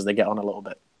 minutes because they get on a little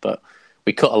bit, but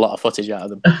we cut a lot of footage out of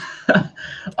them.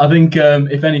 I think,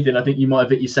 if anything, I think you might have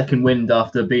hit your second wind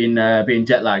after being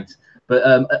jet lagged.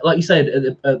 But like you said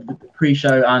at the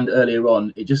pre-show and earlier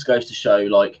on, it just goes to show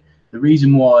like the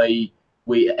reason why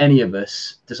any of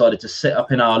us decided to sit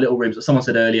up in our little rooms. As someone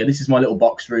said earlier, this is my little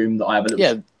box room that I have a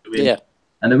little yeah.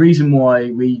 And the reason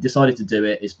why we decided to do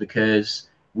it is because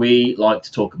we like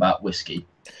to talk about whiskey.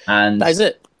 And that is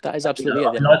it. That is absolutely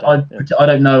it. I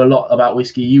don't know a lot about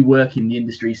whiskey. You work in the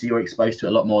industry, so you're exposed to it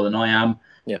a lot more than I am.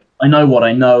 Yeah. I know what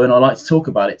I know, and I like to talk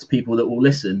about it to people that will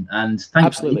listen. And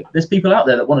thankfully, there's people out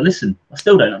there that want to listen. I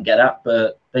still don't get that,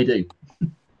 but they do.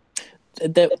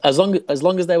 As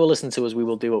long as they will listen to us, we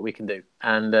will do what we can do.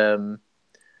 And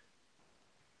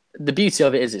the beauty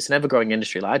of it is it's an ever-growing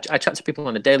industry. Like I chat to people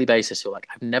on a daily basis who are like,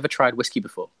 I've never tried whiskey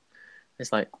before.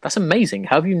 It's like, that's amazing.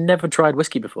 How have you never tried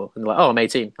whiskey before? And they're like, oh, I'm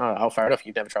 18. Oh, fair enough.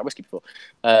 You've never tried whiskey before.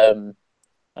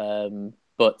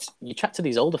 But you chat to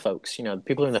these older folks, you know,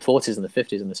 people in their 40s and the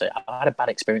 50s, and they say, I had a bad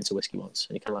experience of whiskey once.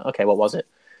 And you're kind of like, okay, what was it?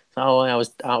 Oh, I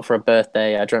was out for a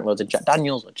birthday. I drank loads of Jack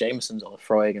Daniels or Jameson's or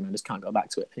Lefroy, and I just can't go back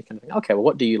to it. And you kind of think, okay, well,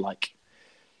 what do you like?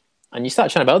 And you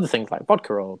start chatting about other things like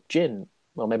vodka or gin.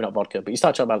 Well, maybe not vodka, but you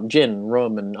start chatting about gin,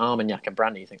 rum, and Armagnac and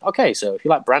brandy. You think, okay, so if you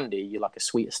like brandy, you like a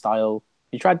sweeter style.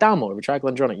 You try Dalmore, you try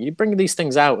Glendronach. You bring these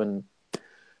things out and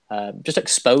just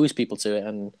expose people to it.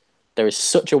 And there is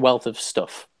such a wealth of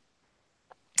stuff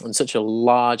and such a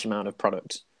large amount of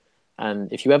product.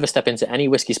 And if you ever step into any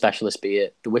whiskey specialist, be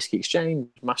it the Whiskey Exchange,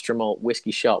 Master Malt,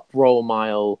 Whiskey Shop, Royal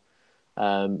Mile,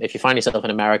 if you find yourself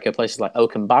in America, places like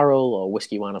Oak and Barrel or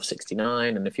Whiskey Wine of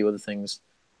 69 and a few other things,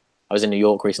 I was in New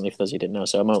York recently, for those of you who didn't know,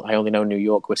 so I only know New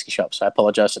York whiskey shops, so I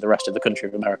apologize to the rest of the country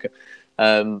of America.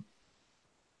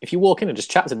 If you walk in and just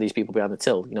chat to these people behind the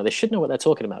till, you know, they should know what they're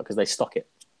talking about because they stock it.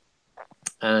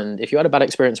 And if you had a bad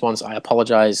experience once, I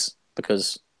apologize,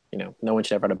 because, you know, no one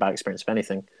should ever have a bad experience with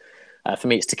anything. For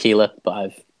me, it's tequila, but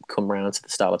I've come around to the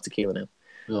style of tequila now.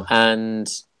 Oh. And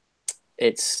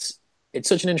it's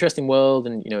such an interesting world.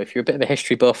 And, you know, if you're a bit of a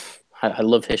history buff, I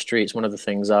love history. It's one of the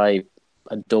things I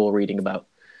adore reading about.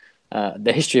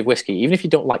 The history of whiskey. Even if you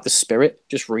don't like the spirit,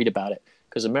 just read about it,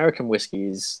 because American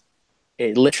whiskey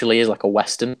it literally is like a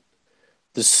Western.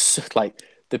 There's like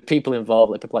the people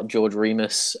involved, like people like George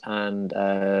Remus and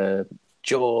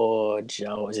George,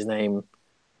 what was his name?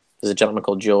 There's a gentleman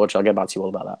called George. I'll get back to you all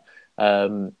about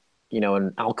that. You know,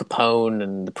 and Al Capone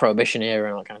and the Prohibition era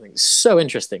and all that kind of thing. It's so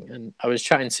interesting. And I was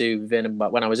chatting to Vin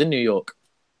about when I was in New York.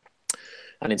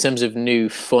 And in terms of new,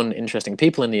 fun, interesting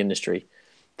people in the industry,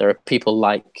 there are people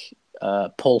like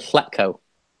Paul Fletko,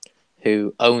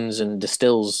 who owns and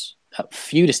distills a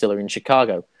Few Distillery in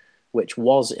Chicago, which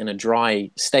was in a dry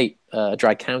state, a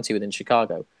dry county within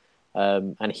Chicago.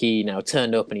 And he now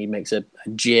turned up and he makes a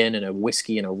gin and a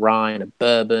whiskey and a rye and a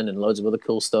bourbon and loads of other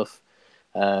cool stuff.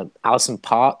 Alison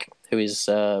Park, who is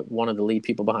one of the lead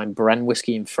people behind Bren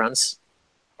whiskey in France.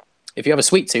 If you have a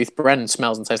sweet tooth, Bren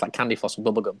smells and tastes like candy floss and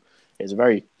bubblegum. It's a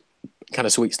very kind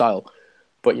of sweet style.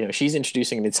 But, you know, she's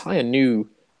introducing an entire new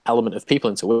element of people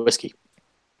into whiskey.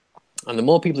 And the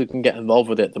more people who can get involved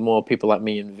with it, the more people like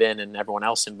me and Vin and everyone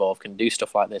else involved can do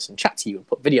stuff like this and chat to you and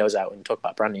put videos out and talk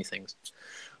about brand new things.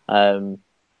 But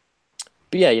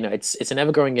yeah, you know, it's an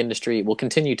ever-growing industry. It will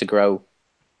continue to grow.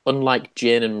 Unlike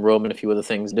gin and rum and a few other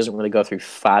things, it doesn't really go through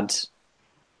fad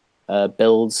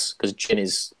builds, because gin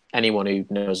is, anyone who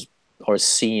knows or has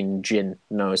seen gin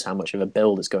knows how much of a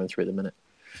build it's going through at the minute.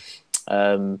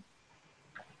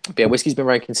 But yeah, whiskey's been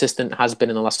very consistent, has been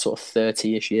in the last sort of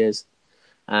 30-ish years.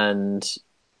 And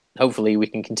hopefully we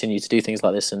can continue to do things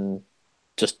like this and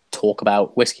just talk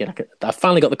about whiskey. And I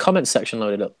finally got the comments section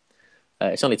loaded up.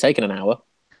 It's only taken an hour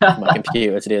for my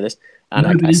computer to do this. And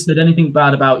nobody said anything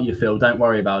bad about you, Phil. Don't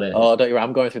worry about it. Oh, don't you worry.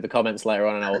 I'm going through the comments later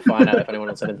on, and I will find out if anyone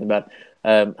else said anything bad.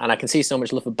 And I can see so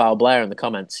much love for Balblair in the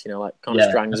comments. You know, like Connor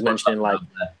Strang is mentioning, like,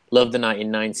 love the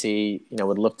 1990. You know,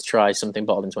 would love to try something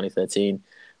bottled in 2013.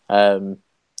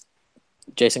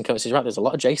 Jason Coates is right. There's a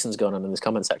lot of Jasons going on in this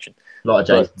comment section. A lot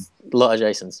of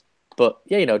Jasons. But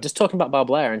yeah, you know, just talking about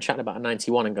Balblair and chatting about a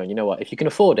 91 and going, you know what, if you can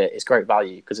afford it, it's great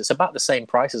value, because it's about the same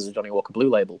price as a Johnny Walker Blue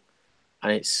Label.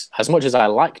 And it's, as much as I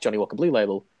like Johnny Walker Blue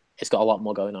Label, it's got a lot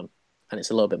more going on, and it's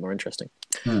a little bit more interesting.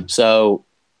 So,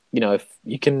 you know, if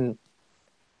you can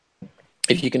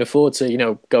afford to, you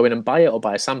know, go in and buy it or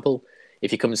buy a sample,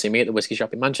 if you come and see me at the whiskey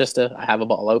shop in Manchester, I have a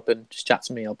bottle open. Just chat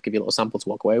to me. I'll give you a little sample to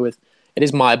walk away with. It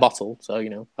is my bottle, so, you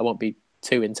know, I won't be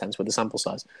too intense with the sample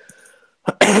size.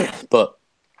 But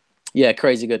yeah,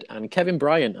 crazy good. And Kevin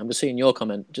Bryant, I'm just seeing your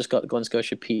comment, just got the Glen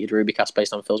Scotia peated ruby cast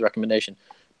based on Phil's recommendation.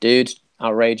 Dude,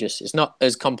 outrageous. It's not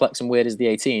as complex and weird as the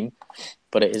 18,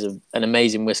 but it is an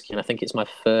amazing whiskey, and I think it's my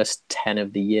first 10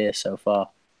 of the year so far.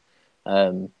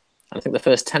 And I think the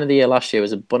first 10 of the year last year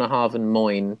was a Bunnahabhain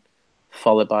Moyne,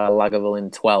 followed by a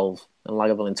Lagavulin 12, and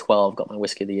Lagavulin 12 got my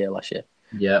whiskey of the year last year.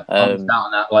 Yeah, I was down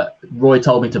on that. Like, Roy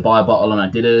told me to buy a bottle and I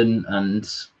didn't, and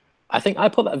I think I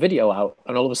put that video out,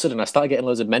 and all of a sudden I started getting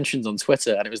loads of mentions on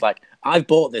Twitter, and it was like, I've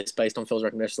bought this based on Phil's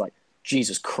recommendations. Like,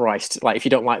 Jesus Christ. Like, if you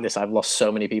don't like this, I've lost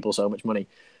so many people so much money.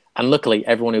 And luckily,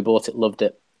 everyone who bought it loved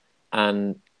it.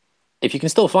 And if you can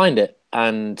still find it,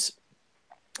 and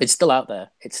it's still out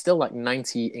there, it's still like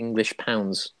 90 English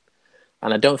pounds.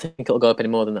 And I don't think it'll go up any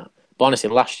more than that. But honestly,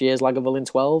 last year's Lagavulin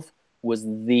 12 was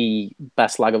the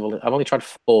best Lagavulin. I've only tried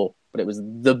 4, but it was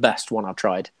the best one I've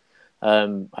tried.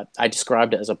 I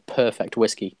described it as a perfect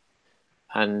whiskey,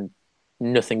 and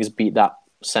nothing has beat that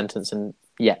sentence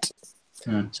yet.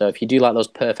 So if you do like those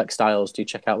perfect styles, do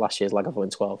check out last year's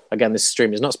Lagavulin 12. Again, this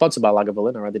stream is not sponsored by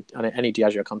Lagavulin or any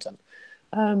Diageo content.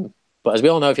 But as we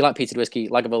all know, if you like peated whiskey,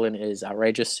 Lagavulin is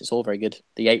outrageous. It's all very good.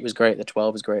 The 8 was great, the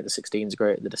 12 is great, the 16 is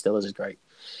great, the Distillers is great.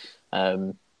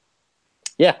 Yeah,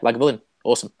 Lagavulin,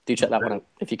 awesome. Do check that one out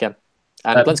if you can.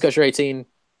 And Glen Scotia 18,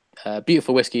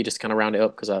 beautiful whiskey, just to kind of round it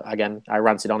up, because again, I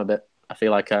ranted on a bit. I feel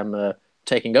like I'm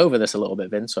taking over this a little bit,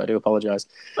 Vin, so I do apologise.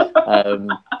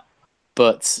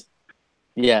 But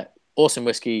yeah, awesome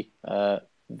whiskey.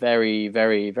 Very,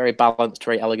 very, very balanced,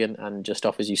 very elegant, and just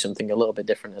offers you something a little bit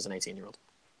different as an 18-year-old.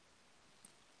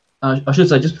 I should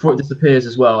say, just before it disappears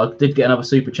as well, I did get another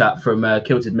super chat from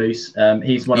Kilted Moose.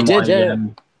 He's one of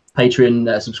my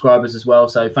Patreon subscribers as well.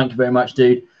 So thank you very much,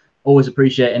 dude. Always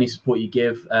appreciate any support you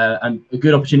give. And a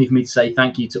good opportunity for me to say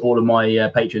thank you to all of my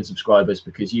Patreon subscribers,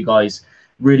 because you guys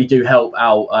really do help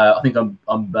out. I think I'm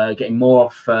getting more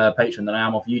off Patreon than I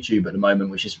am off YouTube at the moment,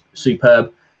 which is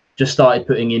superb. Just started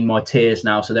putting in my tiers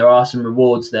now, so there are some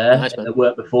rewards there that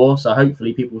weren't before. So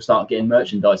hopefully people will start getting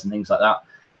merchandise and things like that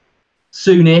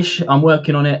soonish. I'm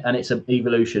working on it, and it's an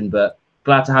evolution. But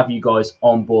glad to have you guys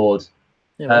on board.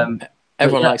 Yeah,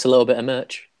 everyone likes a little bit of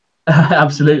merch.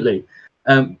 Absolutely.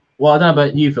 Well, I don't know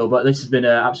about you, Phil, but this has been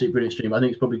an absolutely brilliant stream. I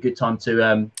think it's probably a good time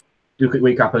to do a quick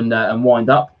recap and wind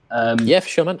up. Yeah, for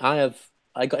sure, man.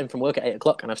 I got in from work at 8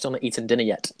 o'clock, and I've still not eaten dinner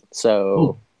yet.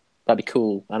 So that'd be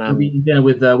cool. And I'm eating dinner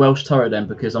with Welsh Toro then,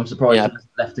 because I'm surprised he's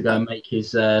left to go and make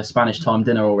his Spanish time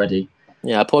dinner already.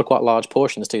 Yeah, I poured quite large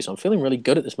portions too, so I'm feeling really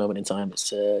good at this moment in time.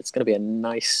 It's going to be a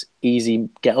nice, easy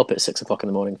get up at 6 o'clock in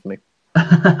the morning for me.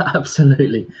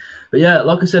 Absolutely. But yeah,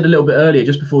 like I said a little bit earlier,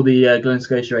 just before the Glen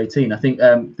Scotia 18, I think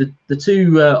the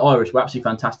two Irish were absolutely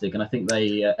fantastic, and I think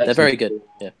they're very good.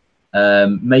 Yeah.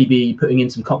 Maybe putting in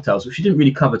some cocktails, which we didn't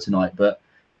really cover tonight, but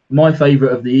my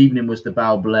favourite of the evening was the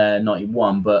Balblair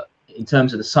 91. But in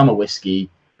terms of the summer whiskey,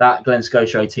 that Glen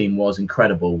Scotia 18 was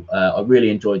incredible. I really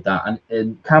enjoyed that,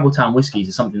 and Campbelltown whiskies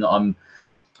is something that I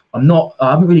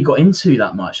haven't really got into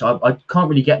that much. I can't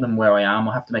really get them where I am.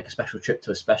 I have to make a special trip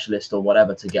to a specialist or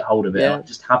whatever to get hold of it. I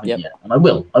just haven't yet, and I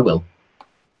will.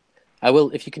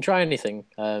 If you can try anything.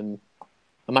 I'm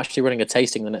actually running a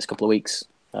tasting the next couple of weeks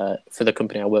for the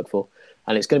company I work for,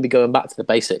 and it's going to be going back to the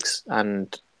basics.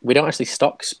 And we don't actually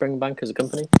stock Springbank as a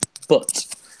company, but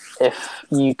if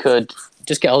you could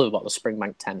just get hold of a bottle of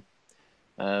Springbank 10,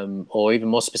 or even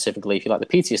more specifically, if you like the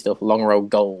peatier stuff, Long Road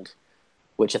Gold,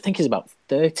 which I think is about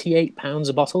 £38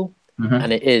 a bottle,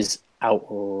 and it is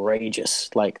outrageous.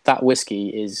 Like, that whiskey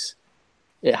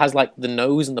it has like the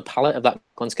nose and the palate of that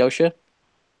Glen Scotia,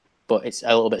 but it's a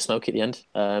little bit smoky at the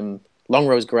end. Long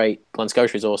Row's great, Glen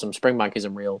Scotia is awesome, Springbank is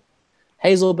unreal.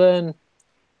 Hazelburn,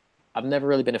 I've never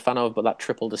really been a fan of, but that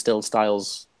triple distilled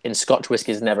styles in Scotch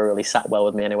whiskey has never really sat well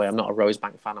with me anyway. I'm not a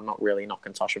Rosebank fan. I'm not really a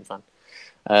Knockntosham fan.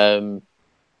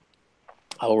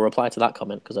 I will reply to that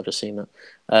comment because I've just seen that.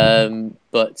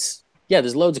 But yeah,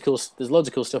 there's loads of cool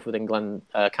stuff within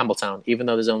Campbelltown. Even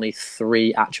though there's only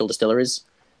 3 actual distilleries,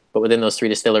 but within those 3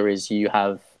 distilleries, you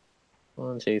have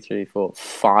 1, 2, 3, 4,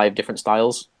 5 different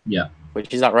styles. Yeah,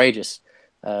 which is outrageous.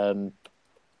 And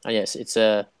yes,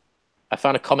 I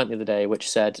found a comment the other day which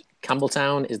said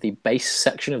Campbelltown is the bass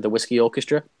section of the whiskey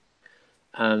orchestra,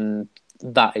 and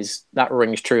that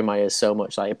rings true in my ears so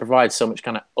much. Like, it provides so much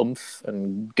kind of oomph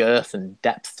and girth and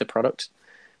depth to product,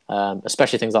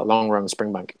 especially things like Long Run and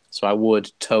Springbank. So I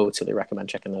would totally recommend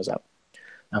checking those out.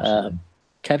 Absolutely.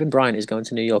 Kevin Bryant is going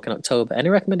to New York in October. Any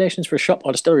recommendations for a shop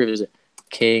or distillery visit?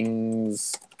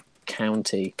 Kings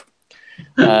County.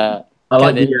 I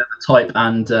like the type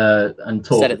and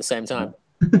talk. Said at the same time.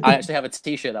 I actually have a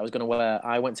T-shirt that I was going to wear.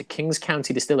 I went to Kings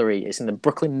County Distillery. It's in the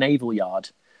Brooklyn Naval Yard.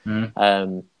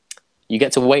 You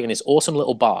get to wait in this awesome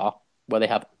little bar where they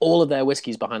have all of their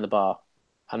whiskies behind the bar,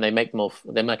 and they make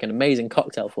an amazing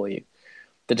cocktail for you.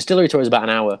 The distillery tour is about an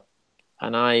hour,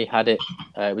 and I had it.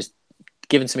 It was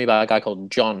given to me by a guy called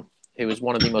John, who was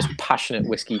one of the most passionate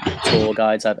whiskey tour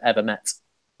guides I've ever met.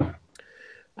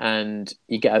 And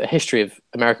you get a history of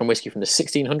American whiskey from the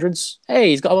 1600s. Hey,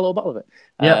 he's got a little bottle of it.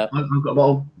 Yeah, I've got a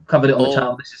bottle. Covered it on the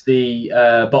channel. This is the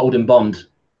bottled in bond.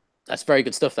 That's very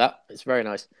good stuff. It's very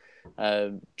nice.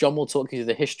 John will talk you through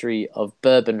the history of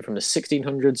bourbon from the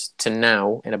 1600s to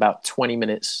now in about 20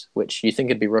 minutes, which you think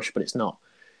it'd be rushed, but it's not.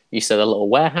 You stay at a little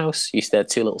warehouse. You stay at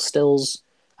 2 little stills.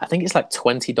 I think it's like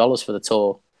 $20 for the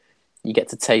tour. You get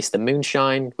to taste the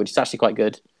moonshine, which is actually quite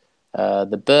good.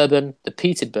 The bourbon, the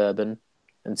peated bourbon,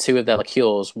 and 2 of their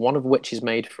liqueurs, one of which is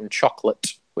made from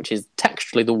chocolate, which is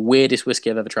texturally the weirdest whiskey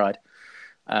I've ever tried,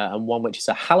 and one which is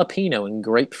a jalapeno and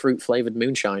grapefruit flavored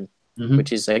moonshine,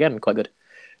 which is, again, quite good.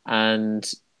 And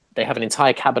they have an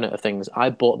entire cabinet of things.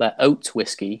 I bought their oat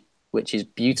whiskey, which is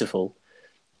beautiful,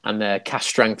 and their cask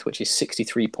strength, which is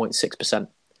 63.6%.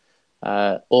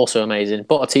 Also amazing.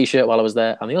 Bought a T-shirt while I was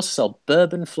there, and they also sell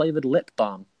bourbon flavored lip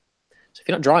balm. So if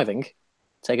you're not driving,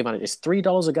 take advantage. It's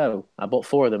 $3 a go. I bought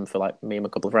 4 of them for like me and a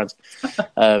couple of friends.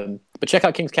 But check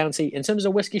out Kings County. In terms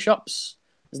of whiskey shops,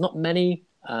 there's not many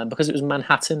because it was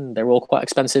Manhattan. They're all quite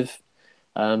expensive.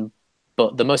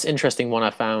 But the most interesting one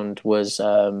I found was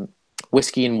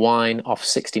Whiskey and Wine off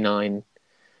 69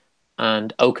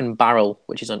 and Oak and Barrel,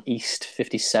 which is on East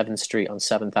 57th Street on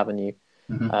 7th Avenue.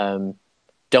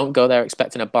 Don't go there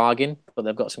expecting a bargain, but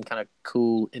they've got some kind of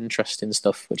cool, interesting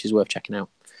stuff, which is worth checking out.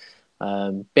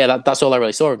 Yeah, that's all I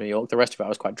really saw of New York. The rest of it I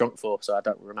was quite drunk for, so I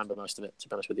don't remember most of it, to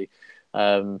be honest with you.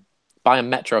 Buy a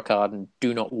Metro card and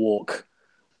do not walk.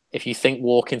 If you think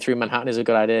walking through Manhattan is a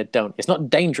good idea, don't. It's not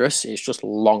dangerous, it's just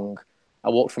long. I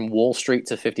walked from Wall Street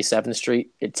to 57th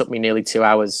Street. It took me nearly 2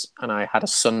 hours, and I had a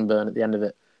sunburn at the end of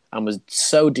it and was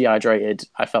so dehydrated,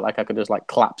 I felt like I could just like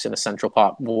collapse in a Central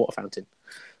Park water fountain.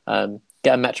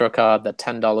 Get a Metro card, they're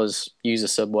 $10, use a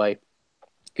subway.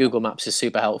 Google Maps is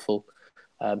super helpful.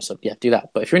 So yeah, do that.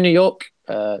 But if you're in New York,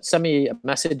 send me a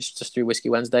message just through Whisky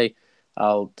Wednesday.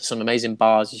 There's some amazing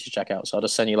bars you should check out. So I'll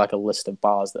just send you like a list of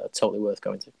bars that are totally worth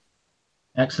going to.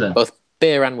 Excellent. Both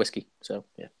beer and whiskey. So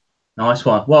yeah. Nice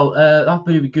one. Well, that'd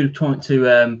be a good point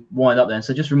to wind up then.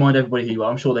 So just remind everybody who you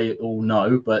are. I'm sure they all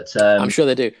know, but I'm sure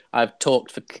they do. I've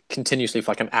talked continuously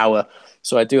for like an hour,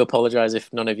 so I do apologize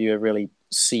if none of you have really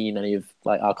seen any of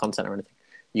like our content or anything.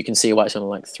 You can see why it's only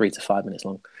like 3 to 5 minutes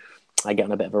long. I get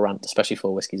on a bit of a rant, especially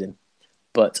 4 whiskeys in.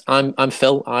 But I'm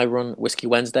Phil. I run Whisky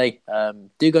Wednesday.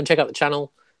 Do go and check out the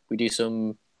channel. We do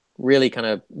some really kind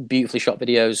of beautifully shot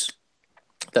videos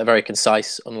that are very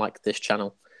concise, unlike this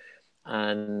channel.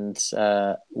 And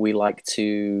we like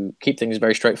to keep things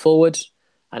very straightforward.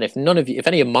 And if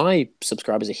any of my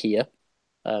subscribers are here,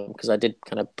 because I did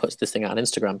kind of put this thing out on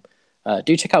Instagram,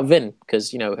 do check out Vin,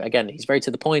 because, you know, again, he's very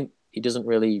to the point. He doesn't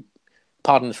really,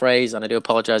 pardon the phrase, and I do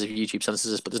apologize if YouTube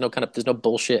censors this, but there's no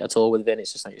bullshit at all with Vin.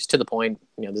 It's just like, it's to the point.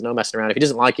 You know, there's no messing around. If he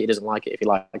doesn't like it, he doesn't like it. If he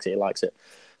likes it, he likes it,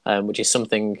 which is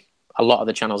something a lot of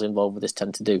the channels involved with this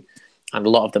tend to do. And a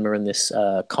lot of them are in this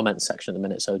comment section at the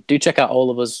minute. So do check out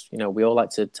all of us. You know, we all like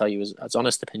to tell you as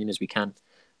honest opinion as we can.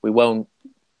 We're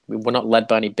not led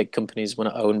by any big companies. We're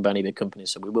not owned by any big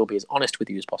companies. So we will be as honest with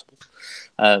you as possible.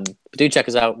 But do check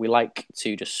us out. We like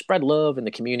to just spread love in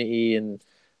the community. And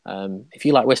if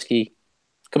you like whiskey,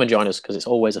 come and join us, because it's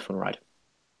always a fun ride.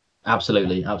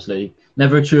 Absolutely. Absolutely.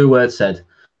 Never a truer word said.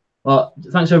 Well,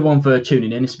 thanks everyone for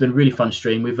tuning in. It's been a really fun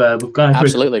stream. We've gone through.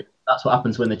 Absolutely. That's what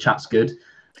happens when the chat's good.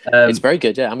 It's very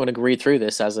good, yeah. I'm going to read through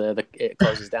this as it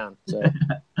closes down. So.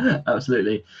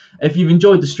 Absolutely. If you've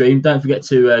enjoyed the stream, don't forget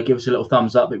to give us a little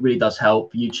thumbs up. It really does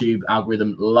help. YouTube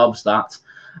algorithm loves that.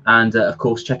 And, of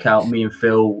course, check out me and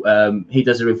Phil. He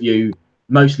does a review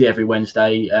mostly every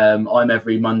Wednesday. I'm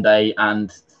every Monday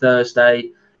and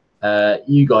Thursday.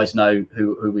 You guys know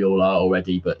who we all are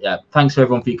already. But, yeah, thanks for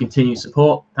everyone for your continued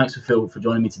support. Thanks for Phil for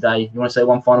joining me today. You want to say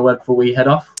one final word before we head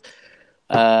off?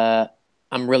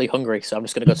 I'm really hungry, so I'm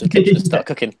just going to go to the kitchen and start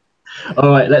cooking.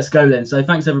 All right, let's go then. So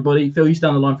thanks, everybody. Phil, you stay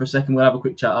on the line for a second. We'll have a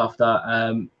quick chat after.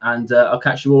 And I'll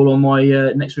catch you all on my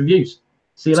next reviews.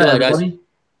 See you later, everybody. Guys.